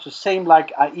very much the same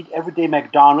like I eat everyday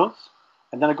McDonald's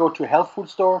and then I go to a health food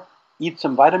store, eat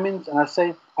some vitamins, and I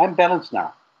say, I'm balanced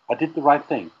now. I did the right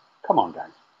thing. Come on,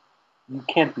 guys. You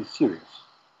can't be serious.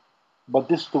 But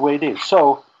this is the way it is.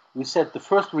 So we said the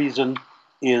first reason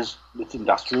is it's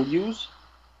industrial use.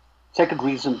 Second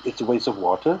reason, it's a waste of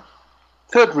water.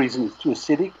 Third reason, it's too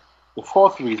acidic. The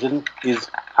fourth reason is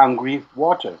hungry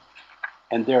water.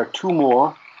 And there are two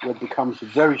more where it becomes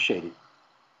very shady.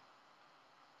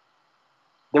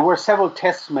 There were several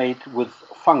tests made with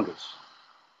fungus.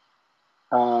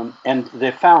 And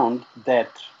they found that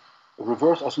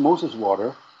reverse osmosis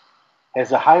water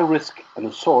has a high risk and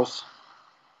a source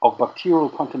of bacterial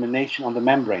contamination on the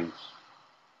membranes,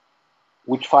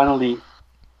 which finally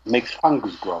makes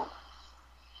fungus grow.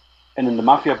 And in the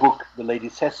Mafia book, the lady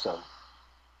says so.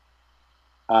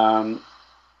 And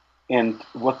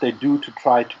what they do to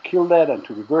try to kill that and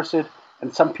to reverse it.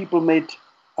 And some people made,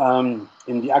 in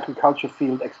the agriculture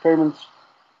field, experiments,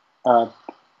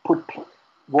 put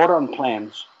water on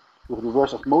plants with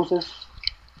reverse osmosis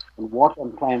and water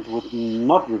on plants with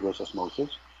not reverse osmosis.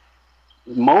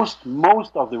 Most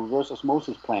of the reverse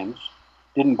osmosis plants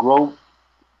didn't grow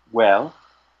well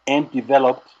and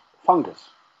developed fungus.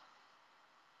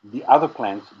 The other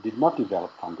plants did not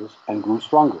develop fungus and grew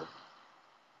stronger.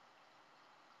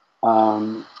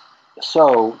 A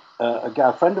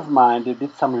friend of mine, they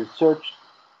did some research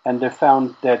and they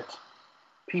found that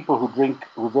people who drink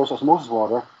reverse osmosis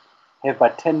water have by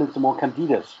 10 times more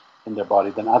candidas in their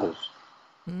body than others.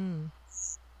 Mm.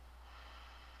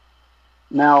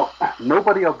 Now,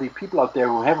 nobody of the people out there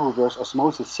who have a reverse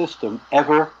osmosis system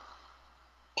ever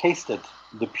tasted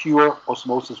the pure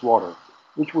osmosis water,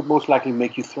 which would most likely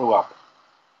make you throw up.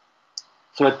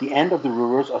 So at the end of the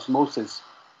reverse osmosis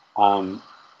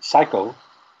cycle,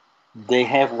 they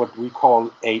have what we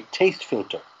call a taste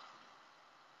filter.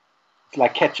 It's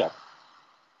like ketchup.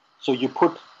 So you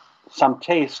put some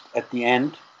taste at the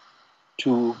end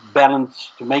to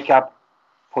balance, to make up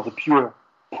for the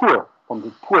from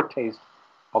the poor taste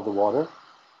of the water.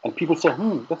 And people say,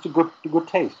 that's a good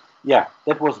taste. Yeah,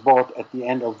 that was bought at the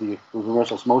end of the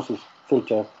reverse osmosis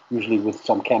filter, usually with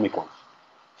some chemicals.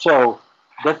 So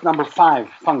that's number 5,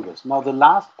 fungus. Now the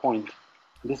last point,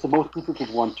 this is the most difficult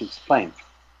one to explain.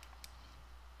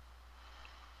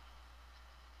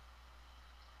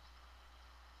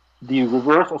 The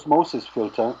reverse osmosis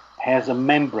filter has a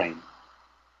membrane.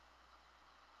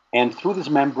 And through this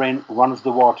membrane runs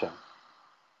the water.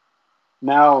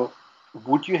 Now,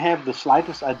 would you have the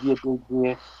slightest idea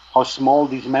how small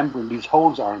these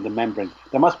holes are in the membrane?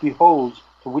 There must be holes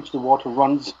to which the water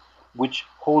runs, which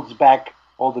holds back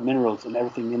all the minerals and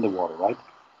everything in the water, right?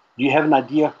 Do you have an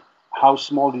idea how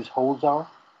small these holes are?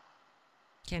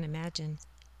 Can't imagine.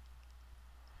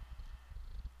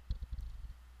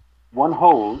 One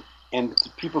hole, and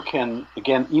people can,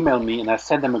 again, email me and I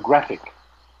send them a graphic,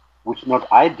 which not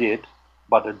I did,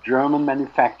 but a German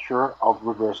manufacturer of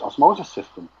reverse osmosis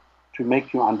system, to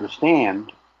make you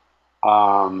understand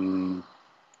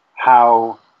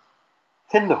how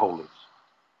thin the hole is.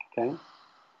 Okay,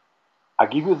 I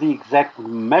give you the exact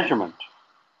measurement.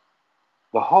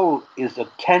 The hole is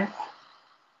 1/10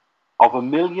 of a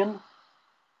million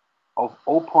of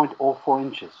 0.04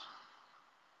 inches.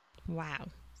 Wow.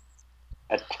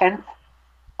 1/10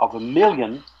 of a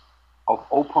million of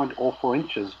 0.04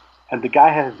 inches, and the guy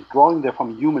has a drawing there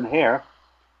from human hair,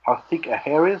 how thick a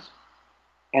hair is,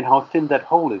 and how thin that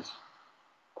hole is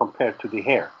compared to the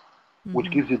hair, which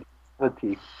gives you the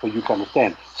ability for you to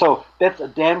understand. So that's a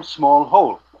damn small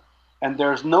hole. And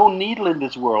there's no needle in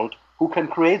this world who can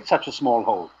create such a small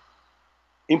hole.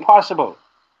 Impossible.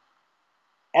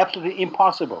 Absolutely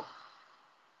impossible.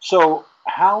 So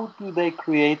how do they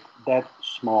create that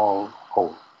small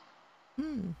hole?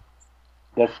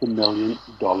 That's the $1 million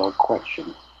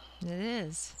question. It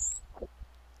is.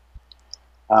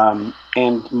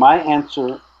 And my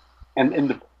answer, and in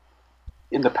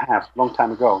the past, long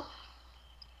time ago,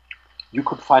 you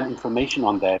could find information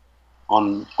on that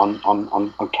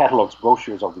on catalogs,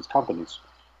 brochures of these companies.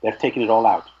 They've taken it all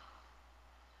out.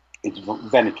 It's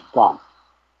vanished, gone.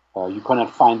 You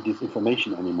cannot find this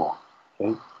information anymore.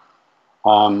 Okay?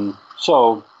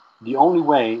 So the only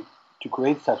way to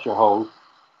create such a hole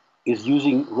is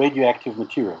using radioactive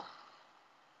material.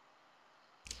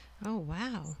 Oh,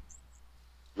 wow.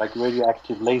 Like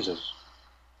radioactive lasers.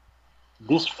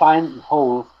 This fine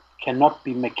hole cannot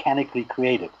be mechanically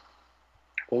created.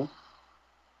 Okay?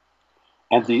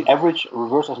 And the average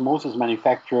reverse osmosis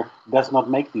manufacturer does not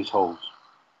make these holes.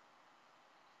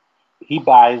 He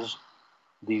buys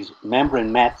these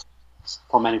membrane mats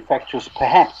from manufacturers,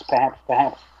 perhaps,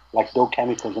 like Dow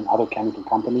Chemicals and other chemical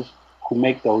companies who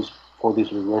make those for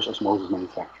this reverse osmosis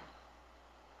manufacturer.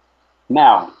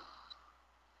 Now,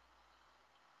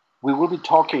 we will be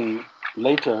talking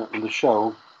later in the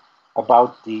show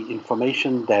about the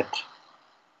information that,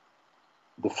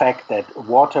 the fact that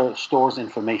water stores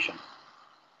information.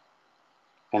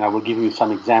 And I will give you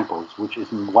some examples, which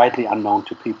is widely unknown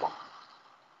to people.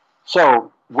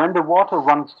 So, when the water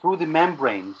runs through the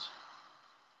membranes,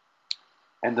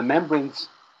 and the membranes,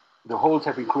 the holes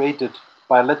have been created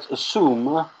by, let's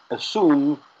assume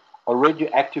a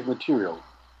radioactive material.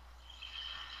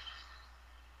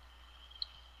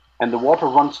 And the water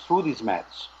runs through these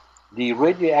mats. The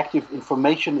radioactive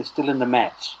information is still in the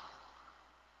mats.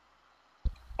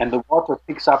 And the water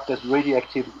picks up that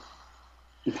radioactive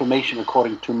information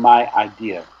according to my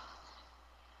idea.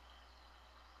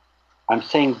 I'm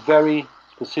saying very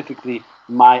specifically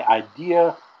my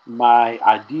idea,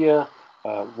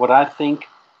 what I think,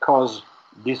 because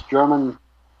this German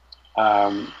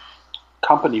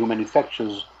company who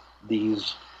manufactures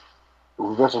these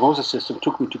reverse osmosis systems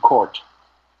took me to court.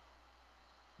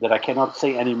 That I cannot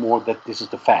say anymore that this is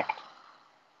the fact.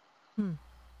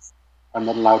 I'm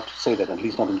not allowed to say that, at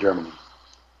least not in Germany.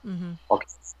 Okay.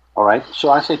 All right.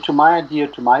 So I say to my idea,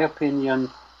 to my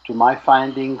opinion, to my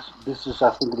findings, this is,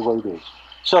 I think, the way it is.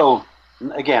 So,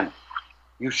 again,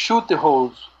 you shoot the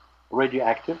holes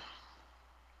radioactive.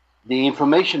 The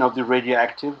information of the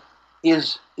radioactive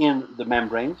is in the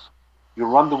membranes. You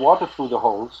run the water through the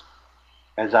holes.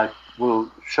 As I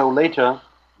will show later,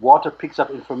 water picks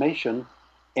up information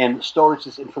and stores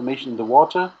this information in the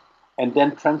water and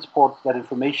then transports that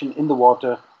information in the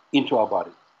water into our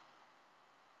body.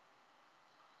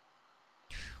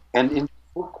 And in the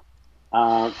book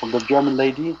from the German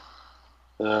lady,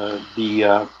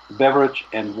 the Beverage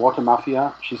and Water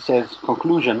Mafia, she says,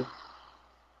 conclusion,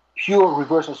 pure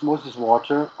reverse osmosis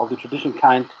water of the traditional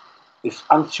kind is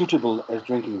unsuitable as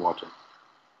drinking water.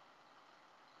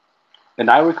 And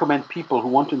I recommend people who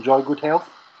want to enjoy good health,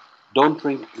 don't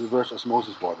drink reverse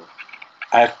osmosis water.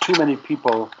 I have too many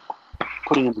people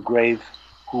putting in the grave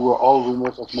who were all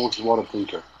reverse osmosis water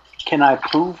drinkers. Can I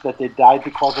prove that they died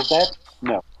because of that?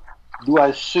 No. Do I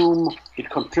assume it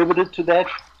contributed to that?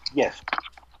 Yes.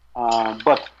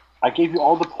 But I gave you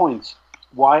all the points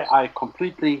why I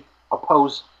completely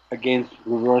oppose against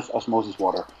reverse osmosis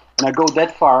water. And I go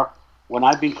that far when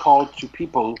I've been called to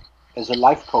people as a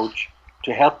life coach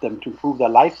to help them to improve their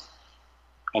lives,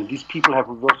 and these people have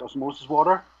reverse osmosis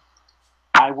water,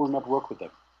 I will not work with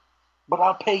them. But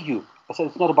I'll pay you. I said,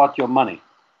 it's not about your money.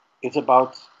 It's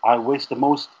about, I waste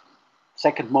the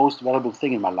second most valuable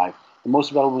thing in my life. The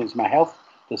most valuable is my health.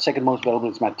 The second most valuable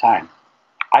is my time.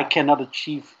 I cannot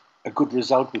achieve a good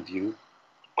result with you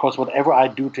because whatever I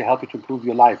do to help you to improve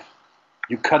your life,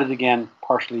 you cut it again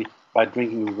partially by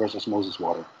drinking reverse osmosis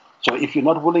water. So if you're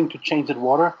not willing to change that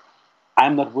water,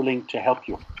 I'm not willing to help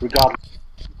you, regardless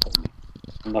of me.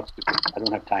 I'm not stupid. I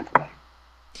don't have time for that.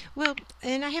 Well,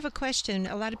 and I have a question.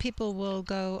 A lot of people will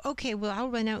go, okay, well, I'll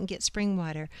run out and get spring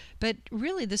water. But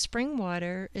really, the spring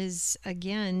water is,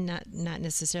 again, not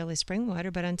necessarily spring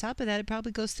water, but on top of that, it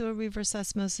probably goes through a reverse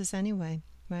osmosis anyway,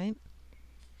 right?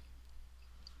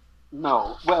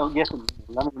 No. Well, yes,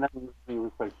 let me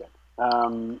rephrase that.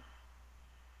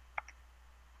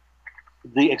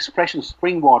 The expression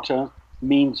spring water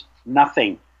means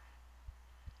nothing.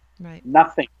 Right.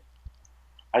 Nothing.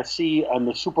 I see in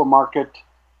the supermarket,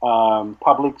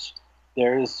 Publix,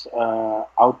 there is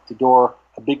out the door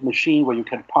a big machine where you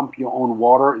can pump your own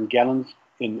water in gallons,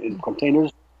 in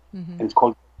containers, and it's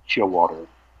called sheer water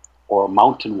or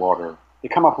mountain water. They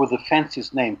come up with the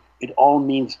fanciest name. It all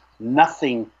means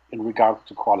nothing in regards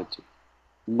to quality.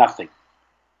 Nothing.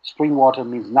 Spring water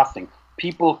means nothing.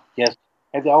 People, yes,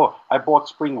 I bought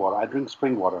spring water. I drink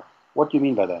spring water. What do you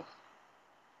mean by that?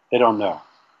 They don't know.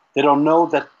 They don't know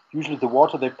that usually the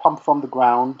water they pump from the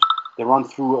ground, they run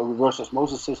through a reverse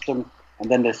osmosis system, and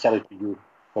then they sell it to you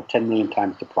for 10 million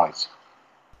times the price.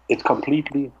 It's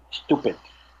completely stupid.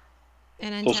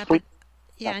 And on So top of,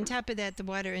 Yeah, on top of that, the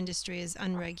water industry is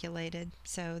unregulated,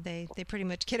 so they pretty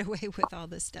much get away with all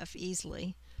this stuff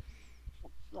easily.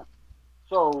 Yeah.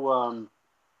 So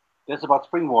that's about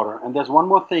spring water. And there's one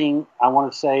more thing I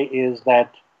want to say is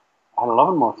that I have a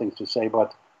lot more things to say,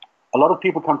 but a lot of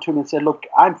people come to me and say, "Look,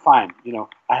 I'm fine. You know,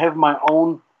 I have my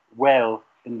own well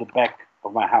in the back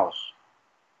of my house."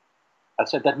 I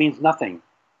said, "That means nothing.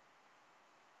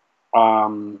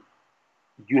 Um,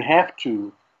 you have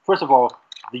to, first of all,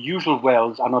 the usual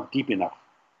wells are not deep enough.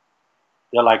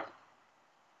 They're like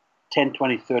 10,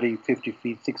 20, 30, 50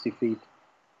 feet, 60 feet.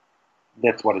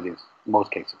 That's what it is in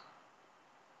most cases."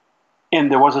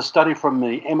 And there was a study from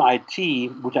the MIT,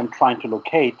 which I'm trying to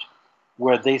locate,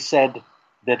 where they said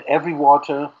that every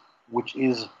water which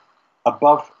is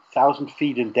above 1,000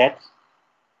 feet in depth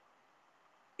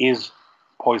is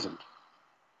poisoned.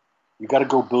 You got to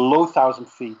go below 1,000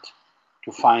 feet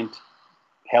to find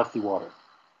healthy water.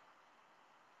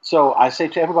 So I say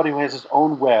to everybody who has his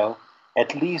own well,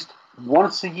 at least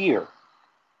once a year,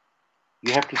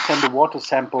 you have to send a water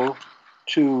sample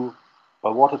to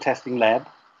a water testing lab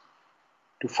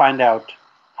to find out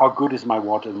how good is my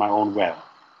water in my own well.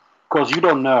 Because you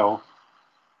don't know,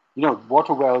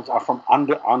 water wells are from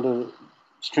under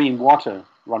stream water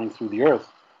running through the earth,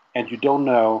 and you don't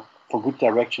know from which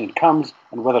direction it comes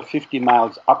and whether 50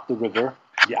 miles up the river,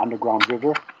 the underground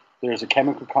river, there's a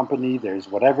chemical company, there's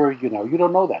whatever, you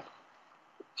don't know that.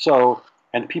 So,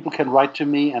 and people can write to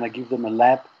me and I give them a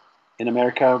lab in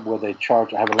America where they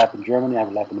charge, I have a lab in Germany, I have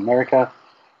a lab in America,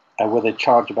 where they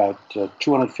charge about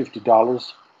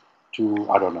 $250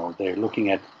 to, I don't know, they're looking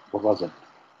at, what was it,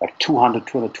 like 200,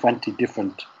 220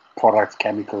 different products,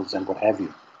 chemicals, and what have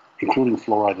you, including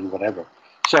fluoride and whatever.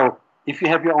 So if you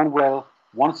have your own well,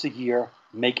 once a year,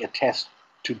 make a test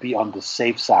to be on the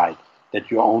safe side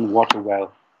that your own water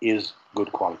well is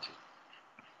good quality.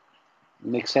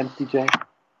 Make sense, DJ?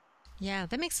 Yeah,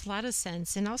 that makes a lot of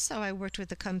sense. And also, I worked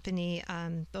with a company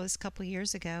those couple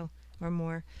years ago or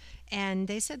more, and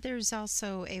they said there's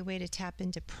also a way to tap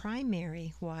into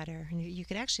primary water. And you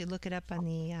could actually look it up on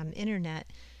the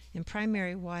internet. And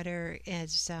primary water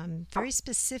is very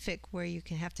specific, where you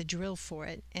can have to drill for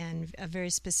it, and a very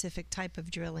specific type of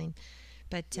drilling.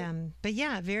 But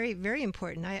yeah, very very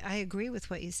important. I agree with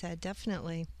what you said.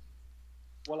 Definitely.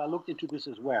 Well, I looked into this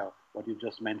as well, what you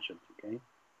just mentioned, okay?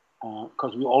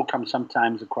 Because we all come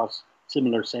sometimes across same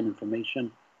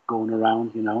information going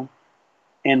around,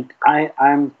 And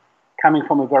I'm trying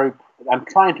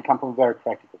to come from a very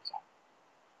practical side.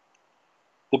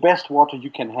 The best water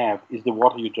you can have is the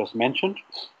water you just mentioned,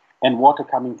 and water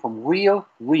coming from real,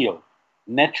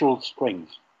 natural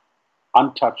springs,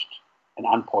 untouched and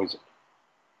unpoisoned,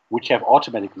 which have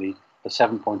automatically a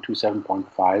 7.2,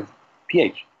 7.5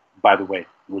 pH. By the way,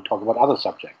 we'll talk about other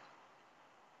subjects.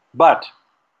 But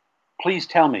please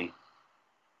tell me,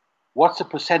 what's the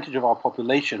percentage of our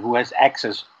population who has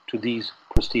access to these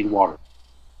pristine water?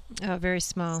 Oh, very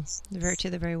small. To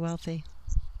the very wealthy.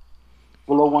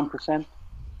 Below 1%?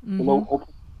 Mm-hmm. Below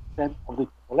 0% of the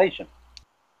population?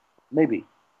 Maybe.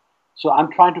 So I'm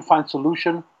trying to find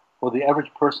solution for the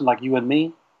average person like you and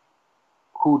me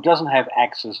who doesn't have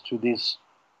access to these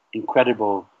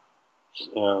incredible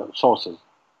sources,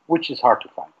 which is hard to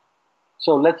find.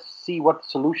 So let's see what the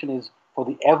solution is for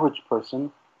the average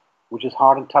person, which is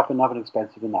hard and tough enough and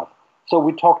expensive enough. So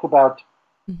we talked about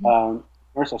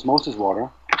reverse osmosis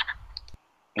water,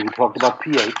 and we talked about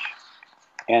pH,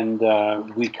 and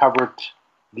we covered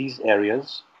these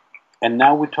areas. And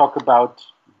now we talk about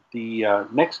the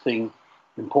next thing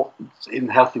important in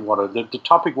healthy water. The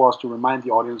topic was to remind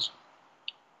the audience,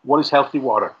 what is healthy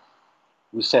water?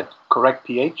 We said correct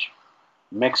pH,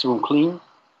 maximum clean.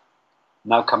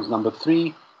 Now comes number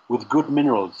 3, with good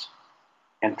minerals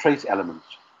and trace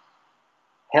elements.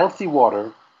 Healthy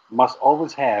water must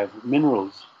always have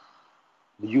minerals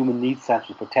the human needs, such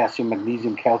as potassium,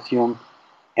 magnesium, calcium,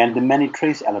 and the many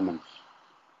trace elements,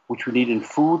 which we need in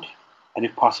food and,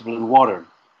 if possible, in water.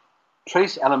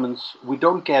 Trace elements we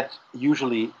don't get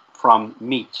usually from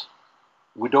meat.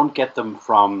 We don't get them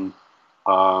from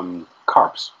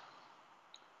carbs.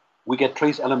 We get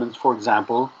trace elements, for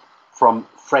example, from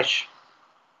fresh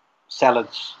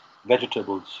salads,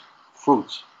 vegetables,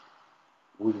 fruits,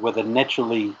 where they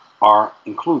naturally are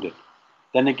included.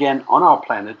 Then again, on our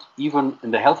planet, even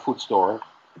in the health food store,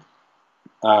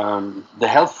 the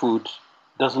health food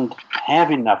doesn't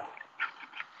have enough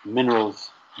minerals,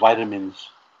 vitamins,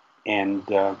 and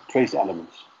trace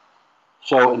elements.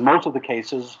 So in most of the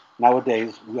cases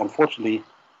nowadays, we unfortunately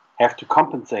have to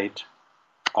compensate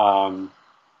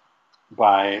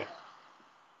by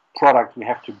products we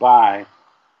have to buy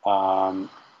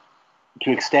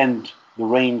to extend the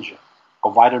range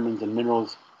of vitamins and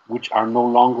minerals which are no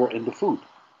longer in the food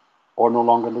or no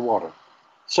longer in the water.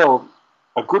 So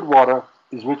a good water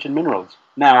is rich in minerals.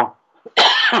 Now,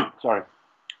 sorry,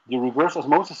 the reverse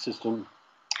osmosis system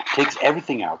takes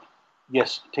everything out.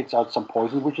 Yes, it takes out some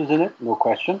poison which is in it, no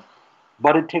question,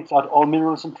 but it takes out all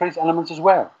minerals and trace elements as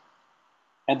well.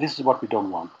 And this is what we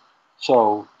don't want.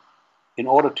 So in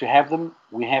order to have them,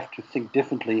 we have to think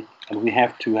differently, and we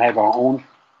have to have our own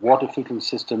water filtering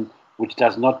system which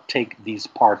does not take these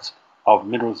parts of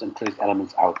minerals and trace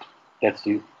elements out. That's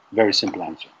the very simple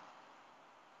answer.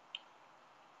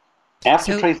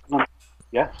 After trace elements,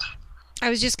 yes? I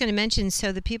was just going to mention,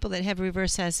 so the people that have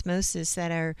reverse osmosis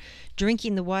that are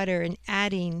drinking the water and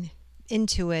adding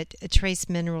into it trace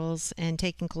minerals and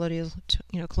taking colloidal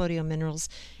minerals,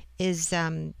 is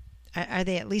are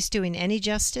they at least doing any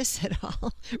justice at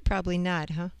all? Probably not,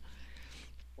 huh?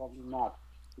 Probably not,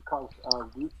 because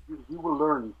we will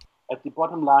learn. At the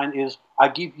bottom line is, I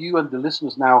give you and the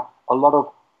listeners now a lot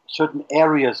of certain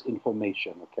areas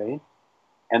information, okay?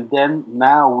 And then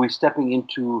now we're stepping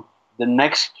into the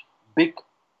next big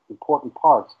important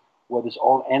part where this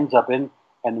all ends up in,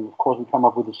 and of course we come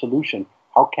up with a solution.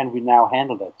 How can we now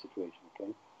handle that situation,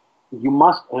 okay? You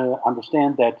must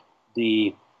understand that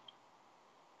the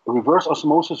reverse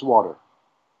osmosis water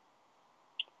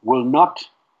will not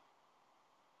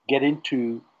get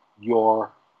into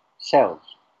your cells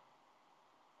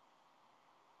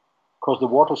because the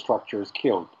water structure is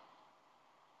killed.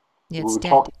 Yeah, it's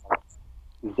dead.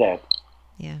 Is dead.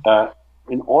 Yeah.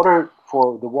 In order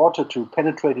for the water to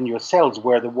penetrate in your cells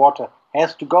where the water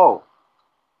has to go,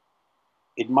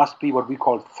 it must be what we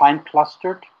call fine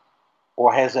clustered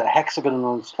or has a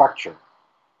hexagonal structure.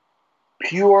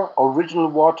 Pure original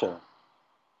water,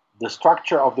 the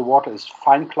structure of the water is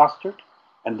fine clustered,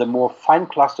 and the more fine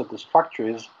clustered the structure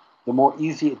is, the more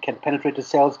easy it can penetrate the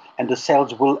cells, and the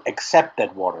cells will accept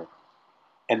that water.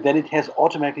 And then it has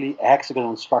automatically a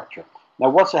hexagonal structure. Now,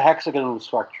 what's a hexagonal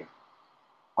structure?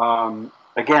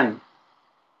 Again,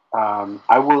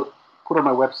 I will put on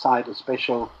my website a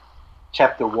special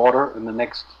chapter water in the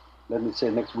next, let me say,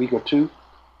 next week or two,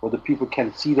 where the people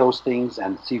can see those things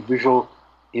and see visual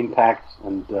impact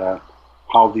and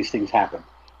how these things happen.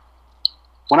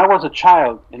 When I was a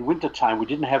child, in wintertime, we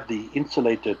didn't have the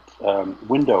insulated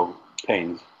window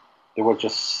panes. They were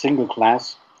just single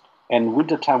glass. And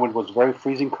wintertime, when it was very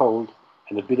freezing cold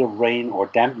and a bit of rain or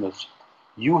dampness,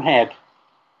 you had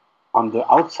on the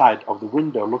outside of the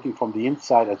window, looking from the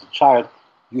inside as a child,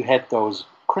 you had those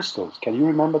crystals. Can you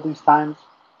remember these times?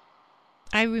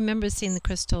 I remember seeing the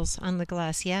crystals on the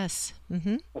glass, yes.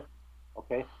 Mm-hmm.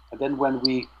 Okay. And then when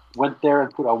we went there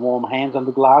and put our warm hands on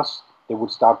the glass, they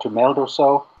would start to melt or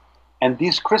so. And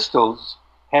these crystals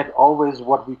had always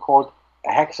what we called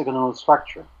a hexagonal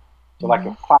structure. So like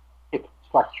a five-tip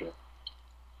structure.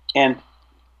 And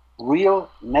real,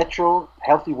 natural,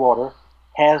 healthy water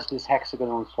has this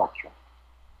hexagonal structure.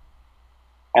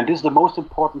 And this is the most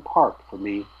important part for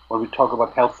me when we talk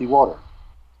about healthy water.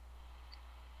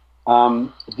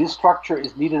 This structure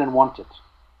is needed and wanted.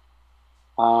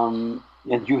 And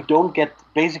you don't get,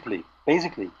 basically,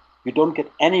 you don't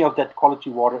get any of that quality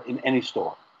water in any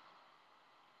store.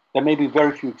 There may be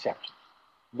very few exceptions.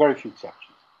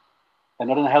 And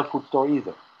not in a health food store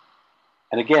either.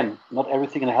 And again, not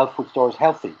everything in a health food store is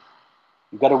healthy.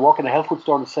 You've got to walk in a health food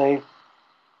store and say,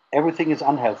 everything is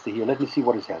unhealthy here, let me see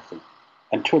what is healthy.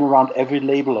 And turn around every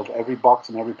label of every box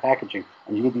and every packaging,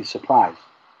 and you'll be surprised.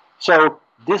 So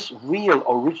this real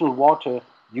original water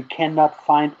you cannot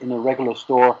find in a regular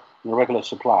store, in a regular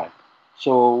supply.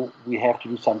 So we have to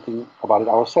do something about it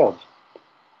ourselves.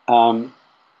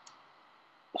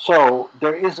 So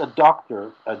there is a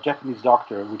doctor, a Japanese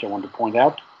doctor, which I want to point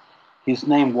out. His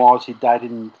name was, he died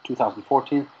in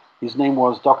 2014, his name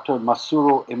was Dr.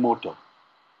 Masuro Emoto.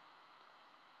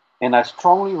 And I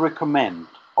strongly recommend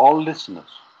all listeners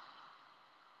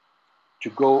to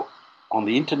go on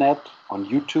the internet, on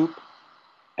YouTube,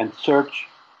 and search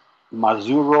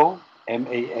Masuro,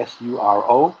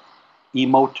 M-A-S-U-R-O,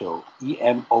 Emoto,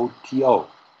 E-M-O-T-O.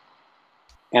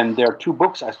 And there are two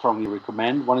books I strongly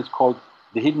recommend. One is called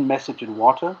The Hidden Message in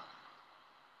Water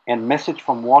and Message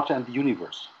from Water and the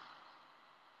Universe.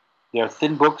 They are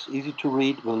thin books, easy to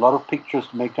read, with a lot of pictures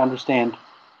to make you understand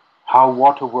how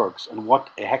water works and what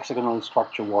a hexagonal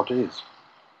structure water is.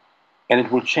 And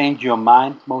it will change your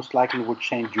mind, most likely it will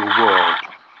change your world.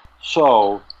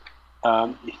 So,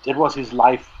 it was his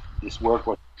life, this work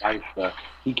was his life.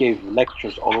 He gave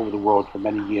lectures all over the world for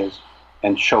many years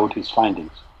and showed his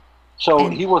findings. So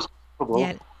he was capable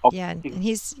of... And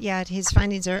his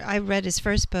findings are, I read his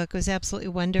first book, it was absolutely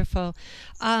wonderful.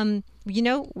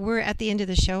 We're at the end of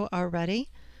the show already.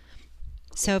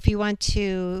 So if you want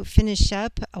to finish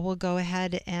up, we'll go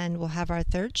ahead and we'll have our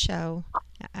third show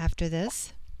after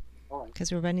this.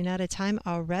 Because we're running out of time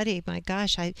already. My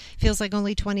gosh, feels like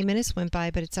only 20 minutes went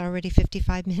by, but it's already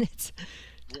 55 minutes.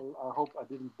 Well, I hope I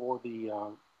didn't bore the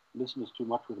listeners too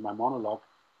much with my monologue.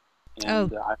 And,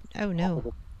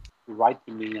 no. To write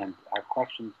to me and have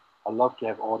questions. I love to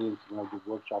have audience when I do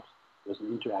workshops. There's an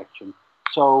interaction.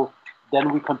 So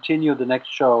then we continue the next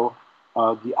show,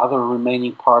 the other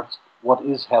remaining parts. What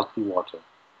is healthy water?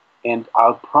 And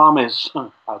I'll promise,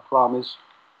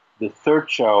 the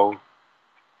third show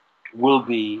will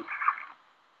be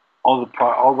all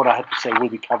what I had to say will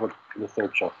be covered in the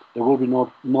third show. There will be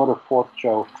not a fourth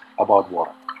show about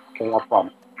water. Okay, I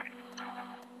promise.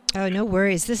 Oh, no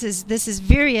worries. This is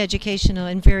very educational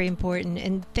and very important.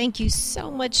 And thank you so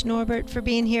much, Norbert, for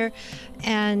being here.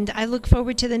 And I look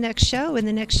forward to the next show. In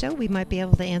the next show, we might be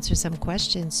able to answer some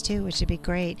questions too, which would be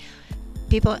great.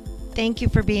 People, thank you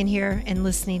for being here and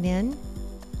listening in.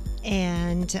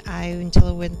 And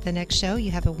until the next show,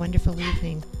 you have a wonderful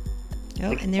evening.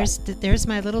 Oh, and there's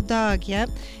my little dog. Yep,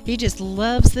 he just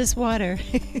loves this water.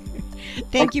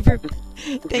 Thank you for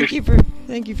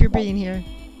being here.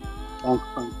 Thank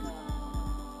you.